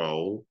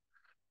control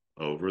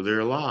over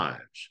their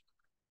lives.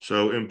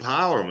 So,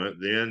 empowerment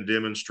then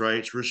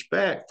demonstrates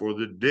respect for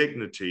the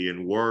dignity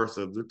and worth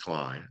of the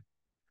client,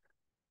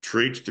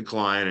 treats the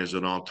client as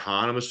an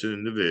autonomous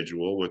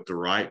individual with the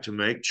right to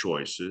make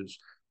choices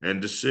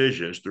and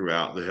decisions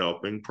throughout the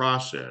helping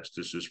process.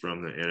 This is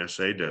from the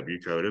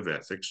NSAW Code of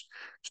Ethics,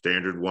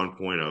 Standard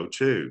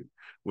 1.02.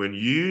 When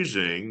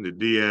using the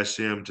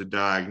DSM to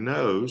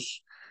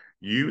diagnose,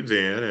 you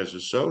then, as a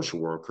social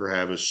worker,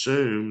 have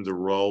assumed the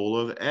role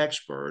of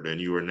expert, and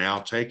you are now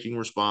taking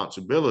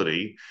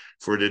responsibility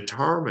for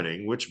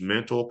determining which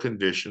mental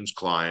conditions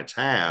clients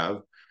have.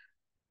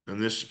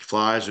 And this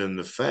flies in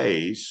the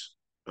face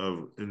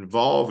of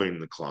involving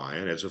the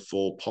client as a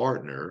full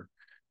partner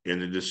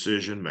in the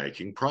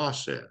decision-making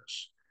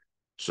process.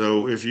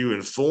 So if you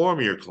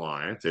inform your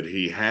client that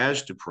he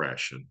has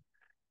depression,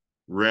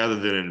 rather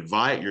than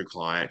invite your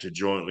client to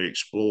jointly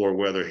explore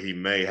whether he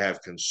may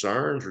have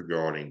concerns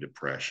regarding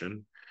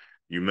depression,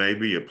 you may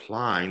be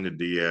applying the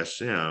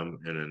DSM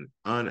in an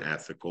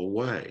unethical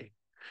way.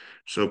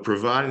 So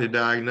providing the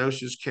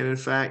diagnosis can in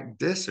fact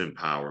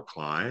disempower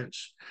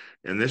clients,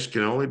 and this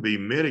can only be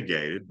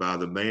mitigated by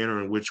the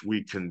manner in which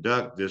we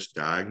conduct this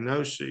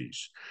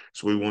diagnosis.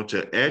 So we want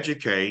to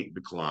educate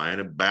the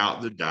client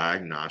about the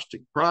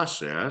diagnostic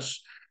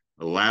process,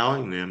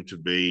 allowing them to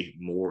be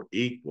more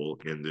equal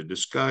in the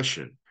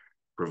discussion,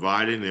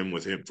 providing them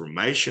with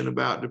information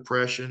about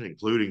depression,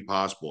 including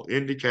possible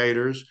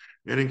indicators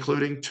and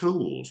including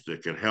tools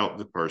that can help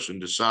the person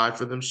decide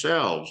for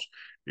themselves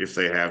if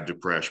they have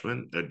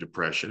depression,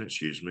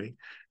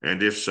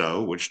 and if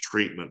so, which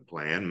treatment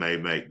plan may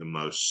make the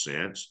most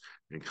sense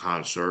in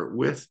concert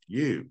with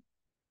you.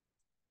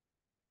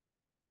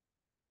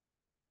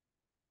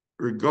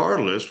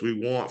 Regardless, we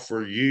want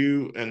for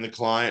you and the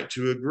client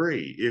to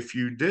agree. If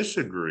you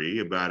disagree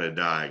about a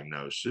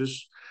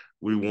diagnosis,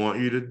 we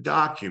want you to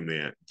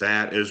document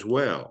that as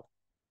well.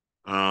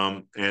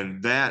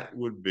 And that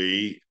would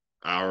be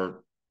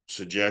our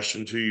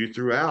suggestion to you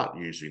throughout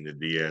using the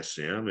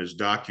DSM is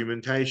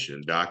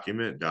documentation,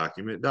 document.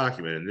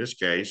 In this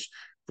case,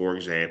 for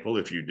example,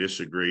 if you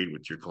disagreed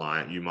with your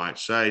client, you might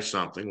say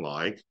something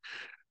like,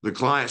 the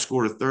client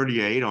scored a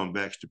 38 on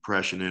Beck's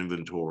depression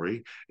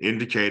inventory,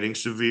 indicating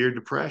severe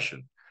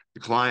depression.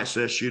 The client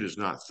says she does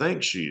not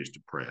think she is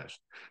depressed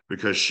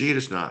because she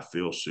does not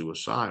feel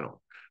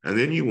suicidal. And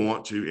then you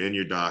want to, in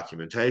your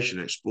documentation,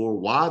 explore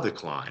why the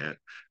client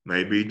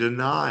may be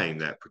denying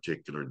that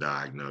particular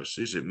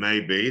diagnosis. It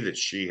may be that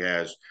she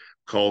has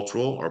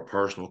cultural or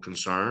personal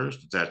concerns,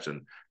 that's a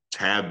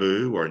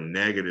taboo or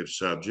negative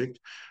subject,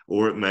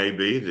 or it may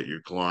be that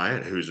your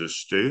client, who's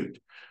astute,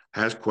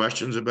 has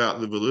questions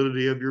about the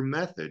validity of your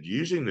method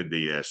using the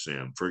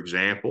DSM. For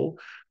example,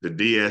 the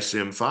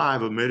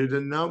DSM-5 omitted a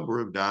number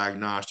of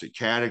diagnostic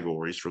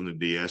categories from the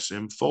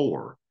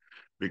DSM-4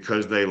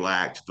 because they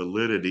lacked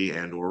validity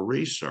and or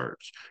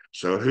research.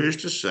 So who's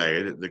to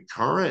say that the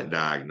current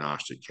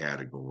diagnostic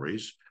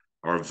categories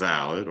are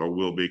valid or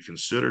will be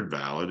considered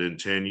valid in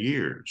 10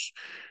 years?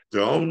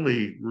 The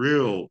only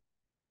real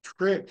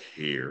trick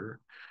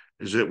here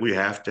is that we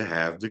have to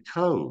have the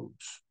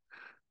codes.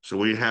 So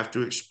we have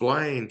to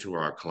explain to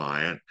our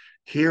client,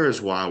 here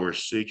is why we're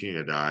seeking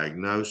a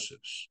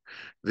diagnosis.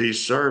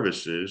 These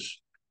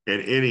services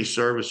and any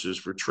services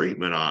for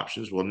treatment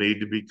options will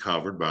need to be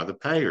covered by the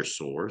payer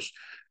source,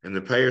 and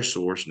the payer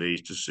source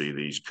needs to see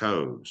these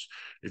codes.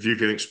 If you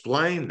can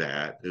explain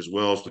that, as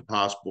well as the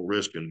possible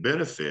risk and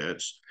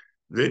benefits,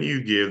 then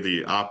you give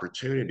the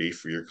opportunity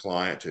for your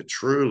client to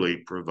truly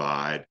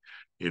provide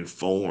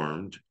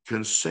informed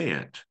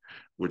consent,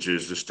 which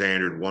is the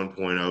standard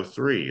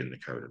 1.03 in the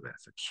Code of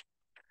Ethics.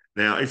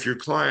 Now, if your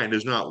client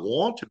does not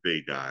want to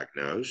be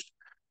diagnosed,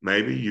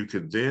 maybe you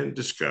could then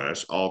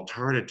discuss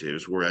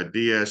alternatives where a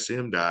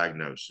DSM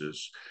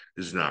diagnosis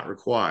is not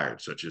required,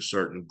 such as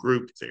certain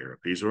group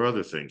therapies or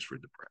other things for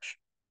depression.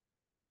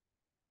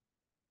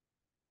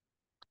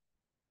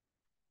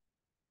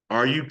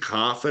 Are you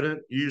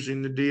confident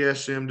using the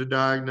DSM to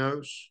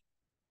diagnose?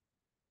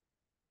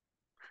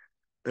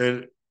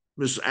 And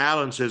Ms.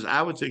 Allen says,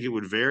 I would think it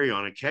would vary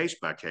on a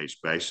case-by-case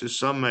basis.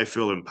 Some may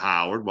feel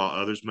empowered, while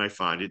others may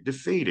find it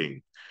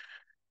defeating.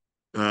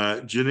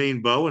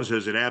 Janine Bowen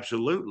says it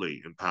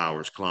absolutely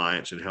empowers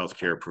clients and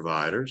healthcare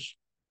providers.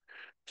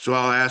 So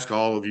I'll ask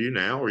all of you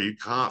now, are you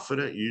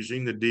confident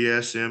using the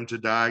DSM to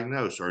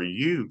diagnose? Are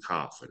you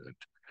confident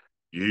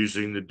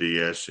using the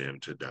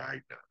DSM to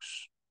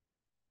diagnose?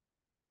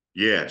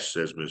 Yes,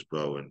 says Ms.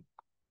 Bowen.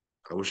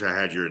 I wish I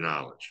had your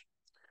knowledge.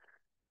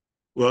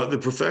 Well, the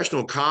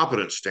professional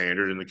competence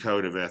standard in the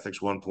Code of Ethics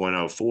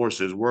 1.04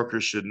 says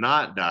workers should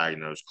not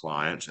diagnose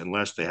clients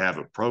unless they have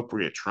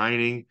appropriate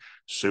training,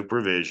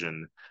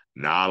 supervision,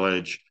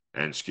 knowledge,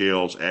 and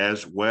skills,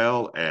 as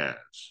well as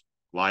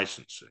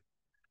licensing.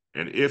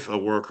 And if a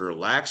worker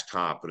lacks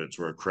competence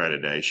or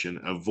accreditation,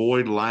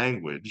 avoid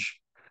language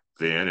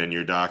then in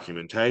your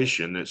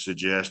documentation that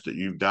suggests that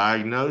you've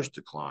diagnosed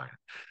a client.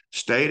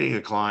 Stating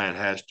a client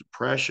has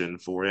depression,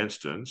 for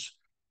instance,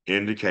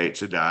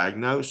 indicates a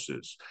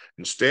diagnosis.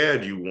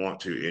 Instead, you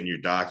want to, in your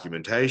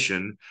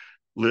documentation,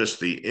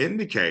 list the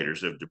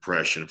indicators of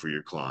depression for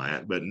your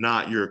client, but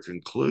not your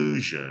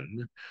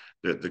conclusion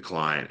that the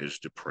client is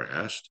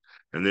depressed.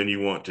 And then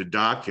you want to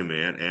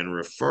document and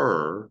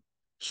refer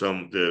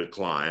the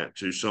client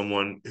to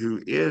someone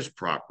who is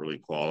properly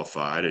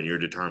qualified in your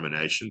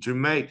determination to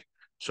make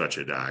such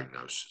a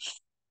diagnosis.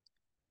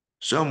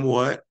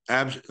 Somewhat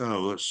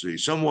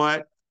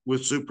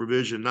with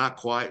supervision, not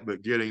quite,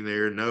 but getting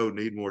there. No,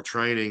 need more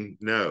training.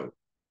 No.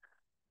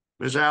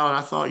 Ms. Allen,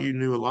 I thought you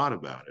knew a lot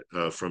about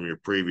it from your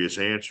previous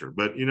answer.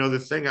 But, the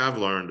thing I've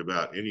learned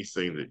about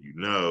anything that you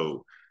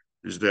know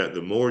is that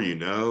the more you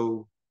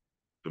know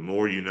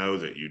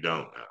that you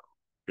don't know.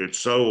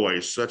 It's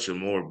always such a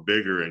more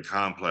bigger and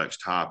complex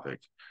topic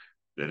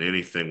than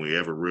anything we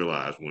ever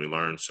realize when we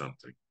learn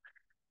something.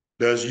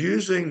 Does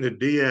using the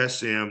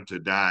DSM to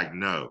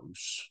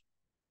diagnose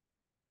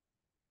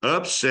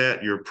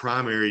upset your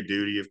primary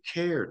duty of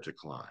care to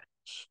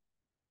clients?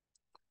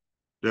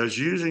 Does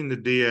using the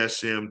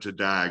DSM to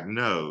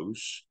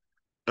diagnose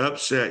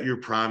upset your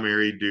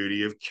primary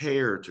duty of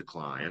care to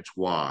clients?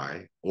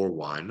 Why or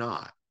why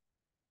not?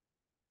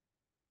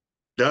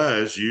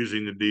 Does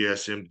using the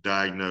DSM to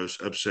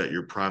diagnose upset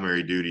your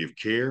primary duty of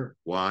care?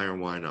 Why or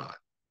why not?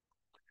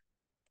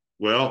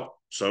 Well,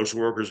 social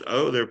workers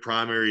owe their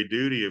primary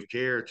duty of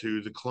care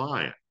to the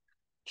client.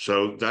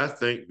 So I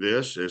think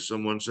this, as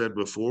someone said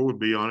before, would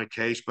be on a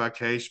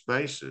case-by-case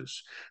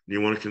basis.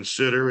 You want to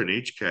consider in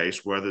each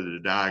case whether the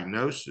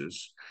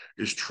diagnosis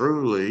is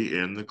truly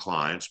in the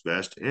client's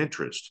best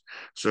interest.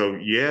 So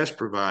yes,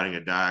 providing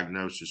a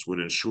diagnosis would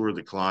ensure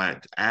the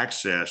client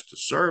access to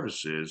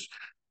services,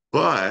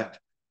 but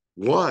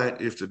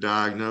what if the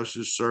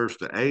diagnosis serves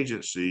the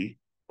agency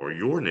or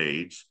your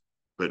needs,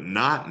 but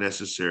not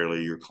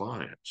necessarily your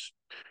client's?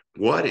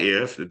 What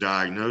if the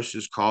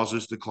diagnosis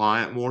causes the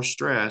client more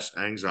stress,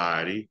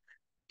 anxiety,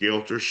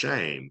 guilt, or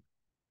shame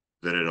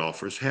than it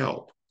offers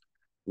help?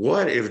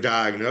 What if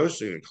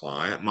diagnosing a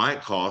client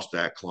might cost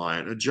that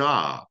client a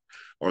job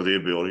or the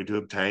ability to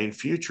obtain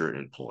future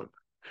employment?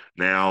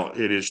 Now,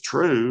 it is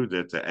true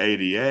that the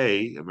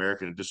ADA,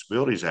 American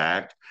Disabilities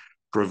Act,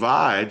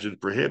 provides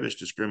and prohibits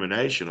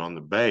discrimination on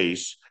the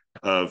base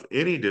of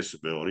any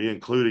disability,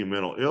 including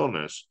mental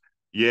illness,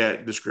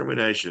 yet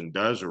discrimination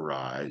does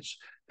arise.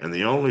 And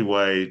the only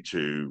way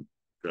to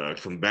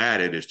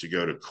combat it is to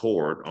go to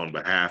court on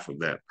behalf of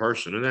that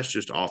person. And that's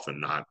just often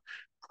not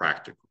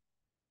practical.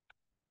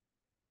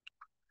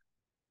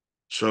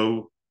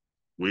 So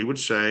we would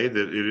say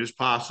that it is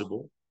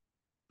possible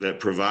that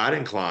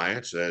providing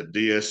clients a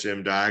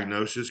DSM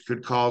diagnosis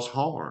could cause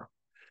harm.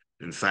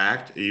 In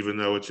fact, even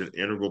though it's an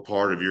integral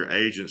part of your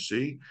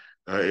agency,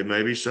 it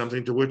may be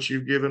something to which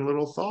you've given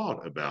little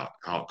thought about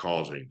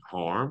causing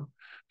harm.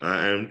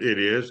 And it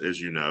is,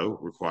 as you know,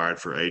 required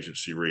for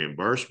agency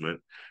reimbursement,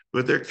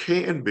 but there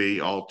can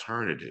be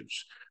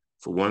alternatives.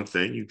 For one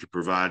thing, you could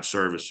provide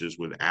services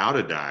without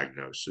a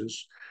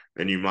diagnosis,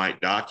 and you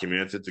might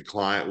document that the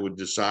client would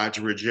decide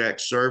to reject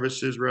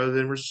services rather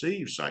than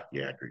receive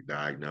psychiatric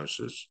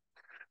diagnosis.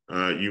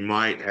 You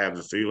might have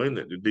the feeling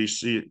that the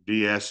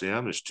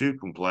DSM is too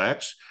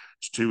complex,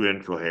 it's too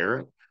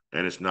incoherent,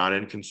 and it's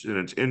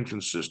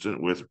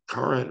inconsistent with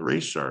current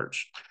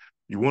research.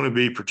 You want to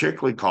be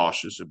particularly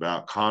cautious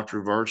about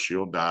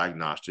controversial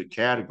diagnostic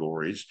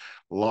categories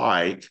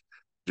like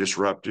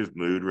disruptive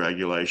mood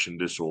regulation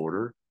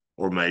disorder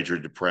or major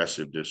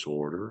depressive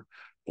disorder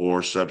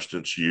or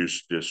substance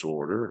use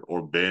disorder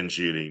or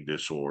binge eating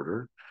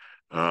disorder.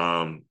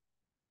 And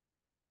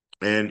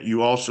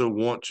you also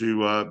want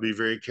to be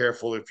very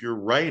careful if you're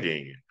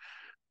rating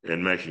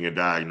and making a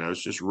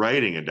diagnosis.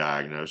 Rating a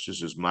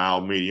diagnosis as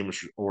mild, medium,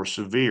 or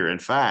severe. In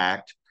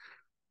fact,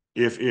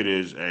 if it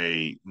is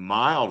a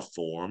mild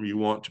form, you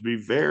want to be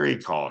very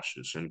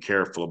cautious and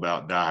careful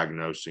about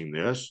diagnosing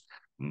this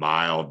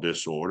mild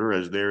disorder,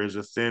 as there is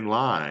a thin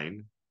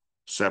line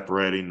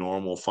separating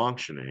normal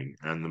functioning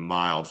and the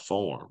mild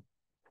form.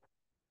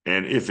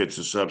 And if it's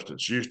a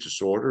substance use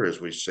disorder, as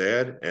we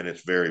said, and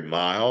it's very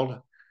mild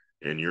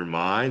in your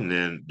mind,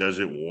 then does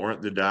it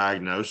warrant the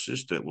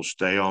diagnosis that will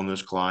stay on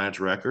this client's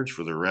records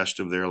for the rest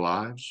of their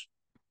lives?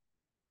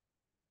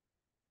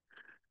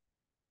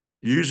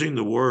 Using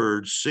the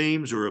word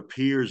seems or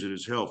appears it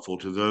is helpful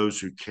to those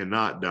who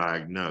cannot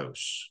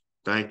diagnose.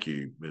 Thank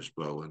you, Ms.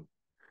 Bowen.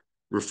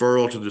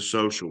 Referral to the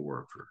social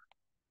worker.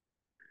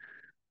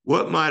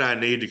 What might I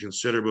need to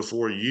consider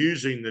before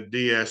using the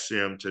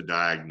DSM to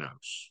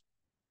diagnose?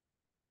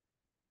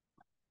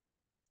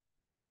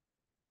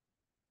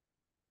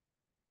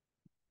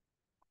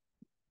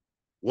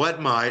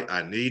 What might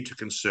I need to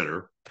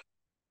consider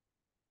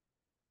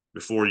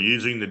before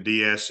using the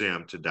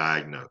DSM to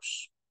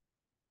diagnose?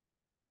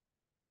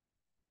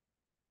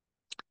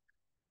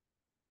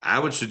 I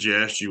would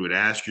suggest you would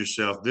ask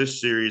yourself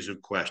this series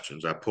of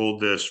questions. I pulled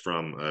this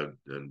from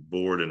a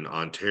board in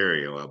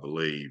Ontario, I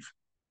believe.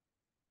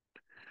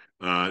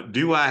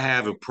 Do I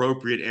have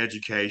appropriate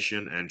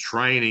education and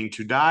training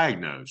to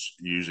diagnose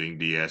using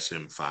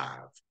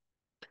DSM-5?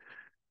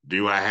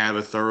 Do I have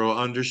a thorough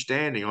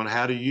understanding on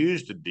how to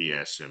use the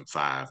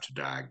DSM-5 to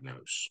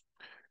diagnose?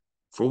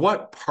 For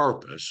what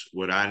purpose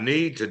would I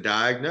need to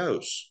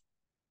diagnose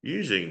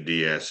using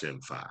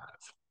DSM-5?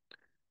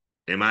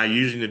 Am I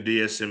using the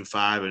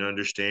DSM-5 in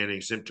understanding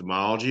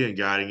symptomology and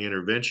guiding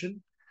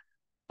intervention?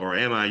 Or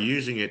am I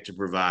using it to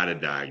provide a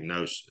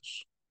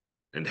diagnosis?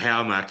 And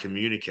how am I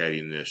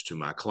communicating this to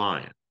my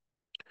client?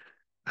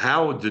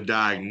 How would the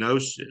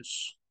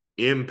diagnosis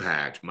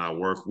impact my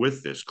work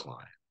with this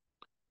client?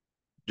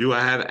 Do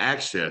I have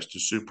access to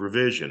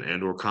supervision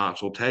and or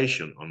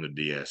consultation on the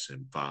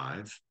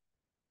DSM-5?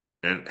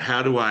 And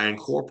how do I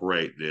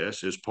incorporate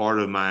this as part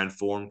of my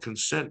informed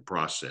consent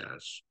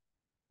process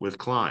with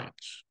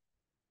clients?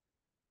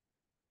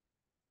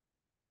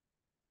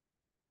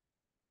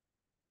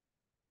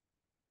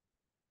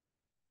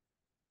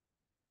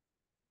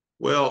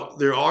 Well,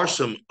 there are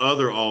some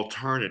other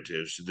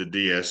alternatives to the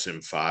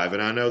DSM-5,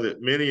 and I know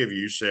that many of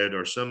you said,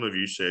 or some of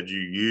you said, you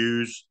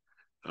use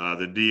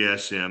the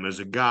DSM as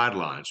a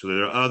guideline. So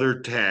there are other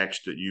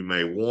texts that you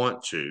may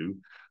want to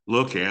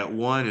look at.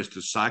 One is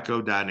the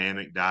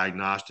Psychodynamic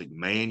Diagnostic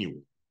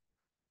Manual,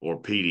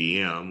 or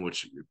PDM,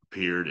 which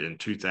appeared in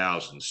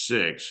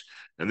 2006.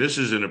 And this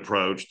is an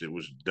approach that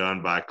was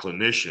done by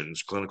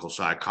clinicians, clinical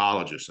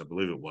psychologists, I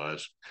believe it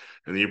was.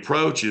 And the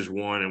approach is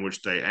one in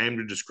which they aim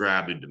to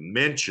describe the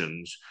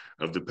dimensions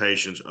of the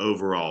patient's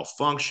overall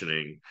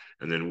functioning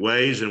and then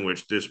ways in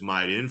which this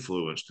might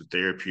influence the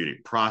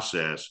therapeutic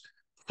process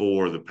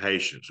for the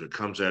patient. So it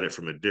comes at it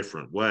from a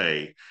different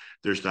way.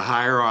 There's the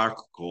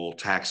hierarchical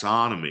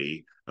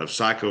taxonomy of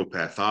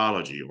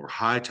psychopathology, or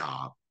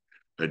HITOP,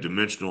 a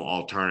dimensional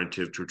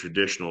alternative to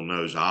traditional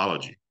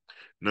nosology.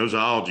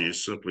 Nosology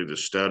is simply the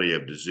study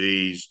of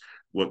disease,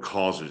 what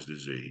causes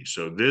disease.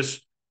 So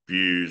this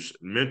views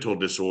mental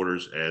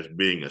disorders as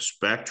being a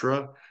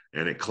spectra,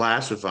 and it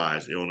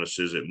classifies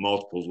illnesses at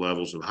multiple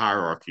levels of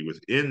hierarchy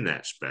within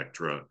that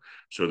spectra.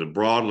 So the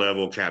broad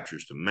level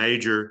captures the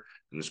major,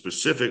 and the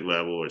specific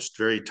level is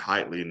very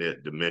tightly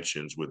knit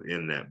dimensions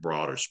within that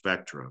broader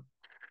spectrum.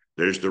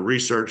 There's the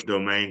research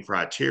domain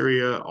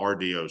criteria,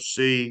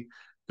 RDOC.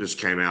 This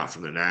came out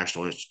from the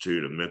National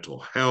Institute of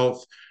Mental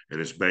Health,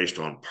 and it's based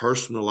on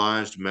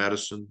personalized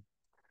medicine.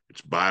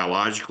 It's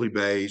biologically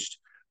based.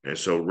 And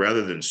so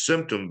rather than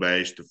symptom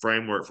based, the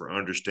framework for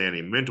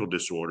understanding mental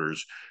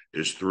disorders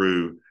is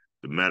through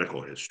the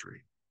medical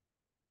history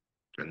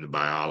and the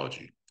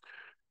biology.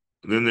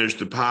 And then there's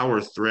the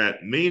power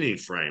threat meaning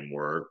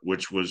framework,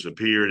 which was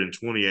appeared in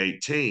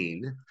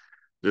 2018.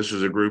 This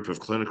is a group of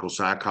clinical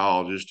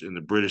psychologists in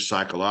the British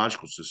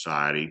Psychological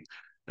Society,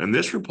 and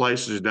this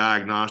replaces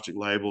diagnostic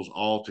labels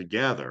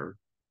altogether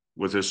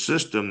with a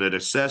system that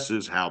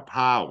assesses how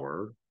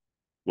power,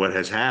 what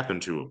has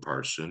happened to a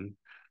person,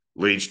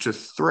 leads to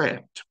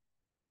threat,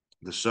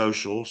 the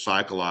social,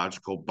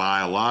 psychological,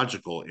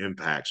 biological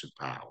impacts of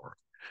power,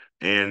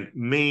 and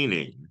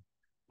meaning,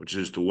 which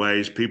is the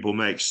ways people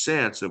make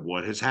sense of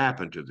what has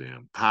happened to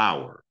them,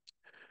 power.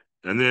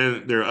 And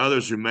then there are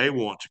others who may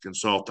want to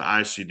consult the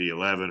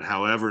ICD-11,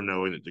 however,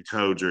 knowing that the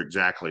codes are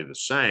exactly the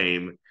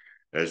same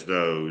as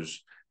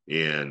those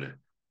in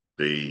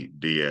the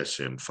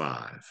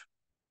DSM-5.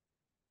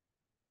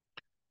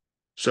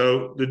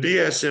 So the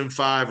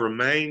DSM-5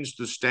 remains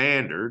the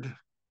standard,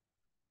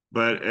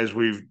 but as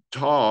we've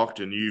talked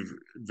and you've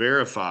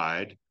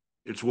verified,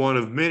 it's one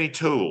of many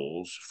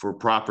tools for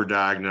proper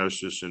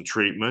diagnosis and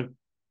treatment.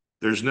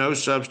 There's no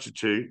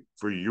substitute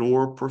for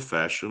your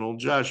professional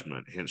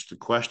judgment, hence the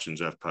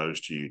questions I've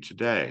posed to you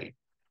today.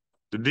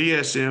 The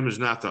DSM is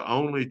not the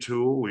only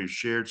tool. We've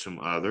shared some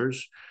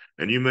others,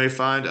 and you may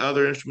find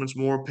other instruments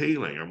more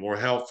appealing or more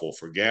helpful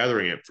for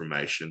gathering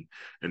information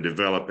and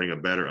developing a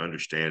better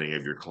understanding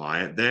of your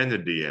client than the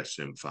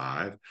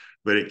DSM-5,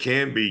 but it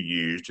can be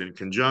used in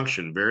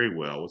conjunction very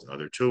well with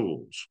other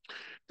tools.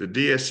 The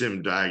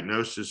DSM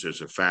diagnosis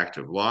is a fact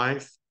of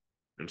life,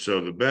 and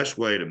so the best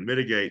way to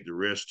mitigate the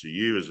risk to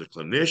you as a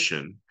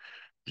clinician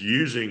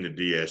using the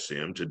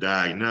DSM to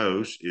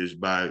diagnose is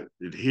by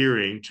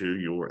adhering to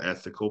your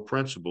ethical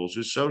principles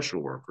as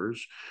social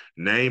workers,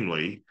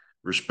 namely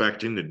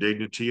respecting the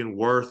dignity and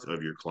worth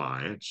of your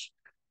clients,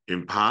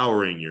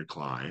 empowering your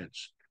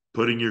clients,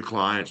 putting your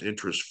clients'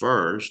 interests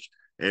first,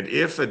 and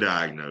if a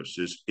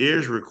diagnosis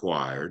is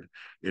required,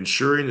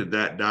 ensuring that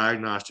that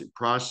diagnostic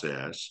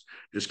process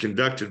is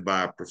conducted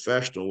by a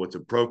professional with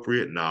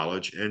appropriate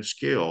knowledge and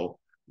skill,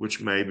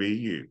 which may be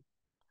you.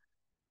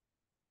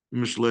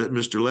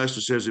 Mr.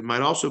 Lester says it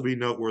might also be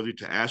noteworthy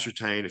to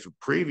ascertain if a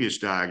previous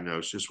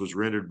diagnosis was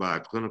rendered by a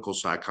clinical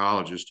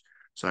psychologist,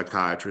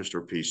 psychiatrist,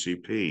 or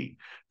PCP.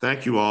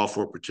 Thank you all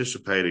for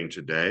participating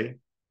today.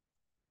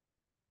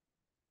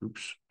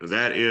 Oops.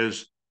 That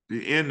is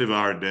the end of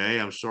our day.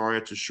 I'm sorry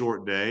it's a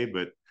short day,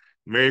 but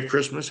Merry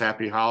Christmas,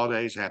 Happy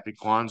Holidays, Happy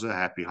Kwanzaa,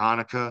 Happy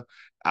Hanukkah.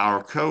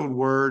 Our code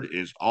word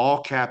is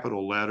all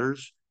capital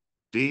letters,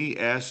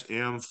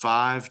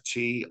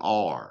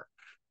 DSM5TR.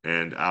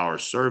 And our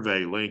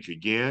survey link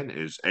again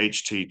is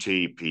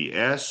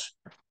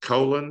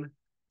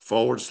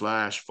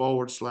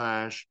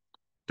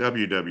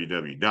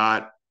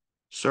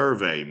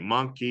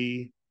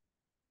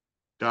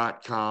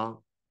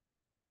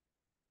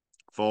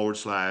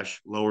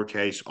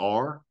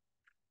r/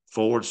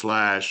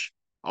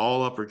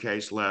 all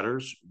uppercase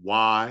letters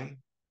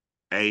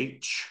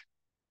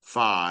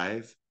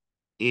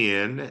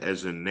YH5N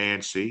as in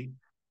Nancy,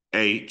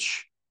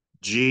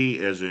 HG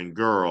as in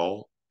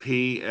girl,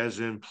 P as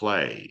in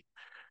play.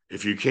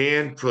 If you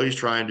can, please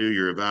try and do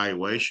your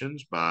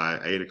evaluations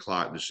by 8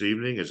 o'clock this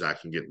evening, as I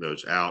can get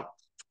those out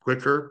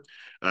quicker.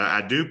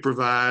 I do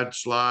provide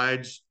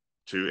slides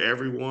to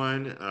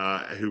everyone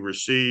who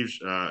receives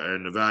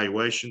an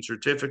evaluation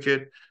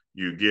certificate.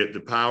 You get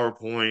the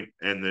PowerPoint,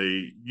 and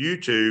the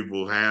YouTube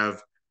will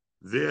have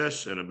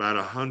this and about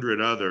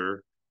 100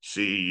 other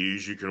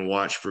CEUs you can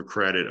watch for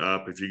credit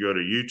up. If you go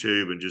to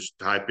YouTube and just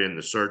type in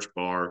the search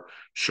bar,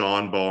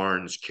 Sean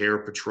Barnes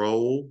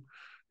Carepatrol,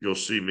 you'll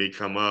see me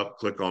come up.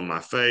 Click on my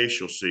face.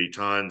 You'll see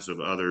tons of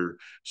other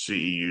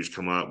CEUs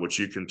come up, which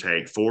you can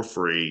take for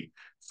free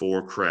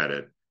for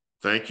credit.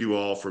 Thank you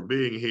all for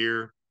being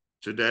here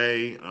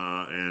today,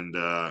 and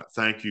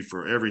thank you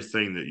for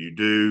everything that you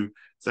do.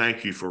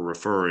 Thank you for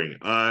referring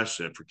us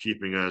and for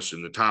keeping us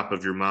in the top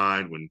of your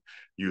mind when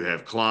you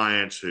have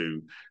clients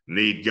who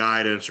need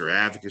guidance or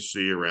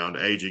advocacy around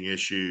aging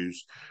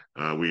issues.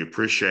 We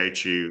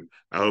appreciate you.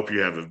 I hope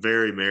you have a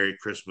very Merry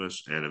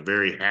Christmas and a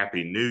very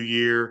Happy New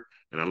Year.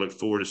 And I look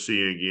forward to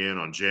seeing you again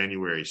on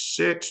January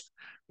 6th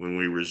when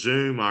we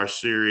resume our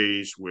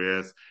series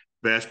with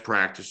best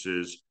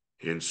practices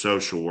in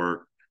social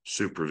work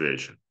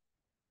supervision.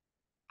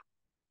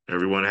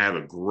 Everyone have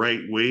a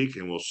great week,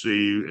 and we'll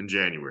see you in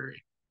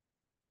January.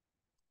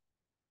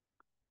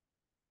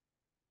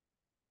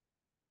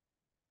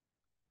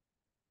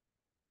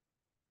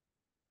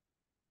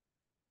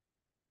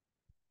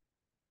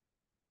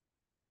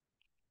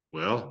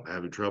 Well,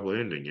 having trouble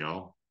ending,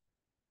 y'all.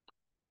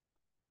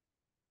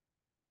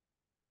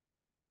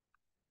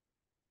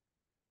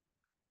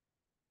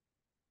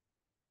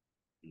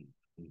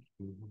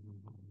 Mm-hmm.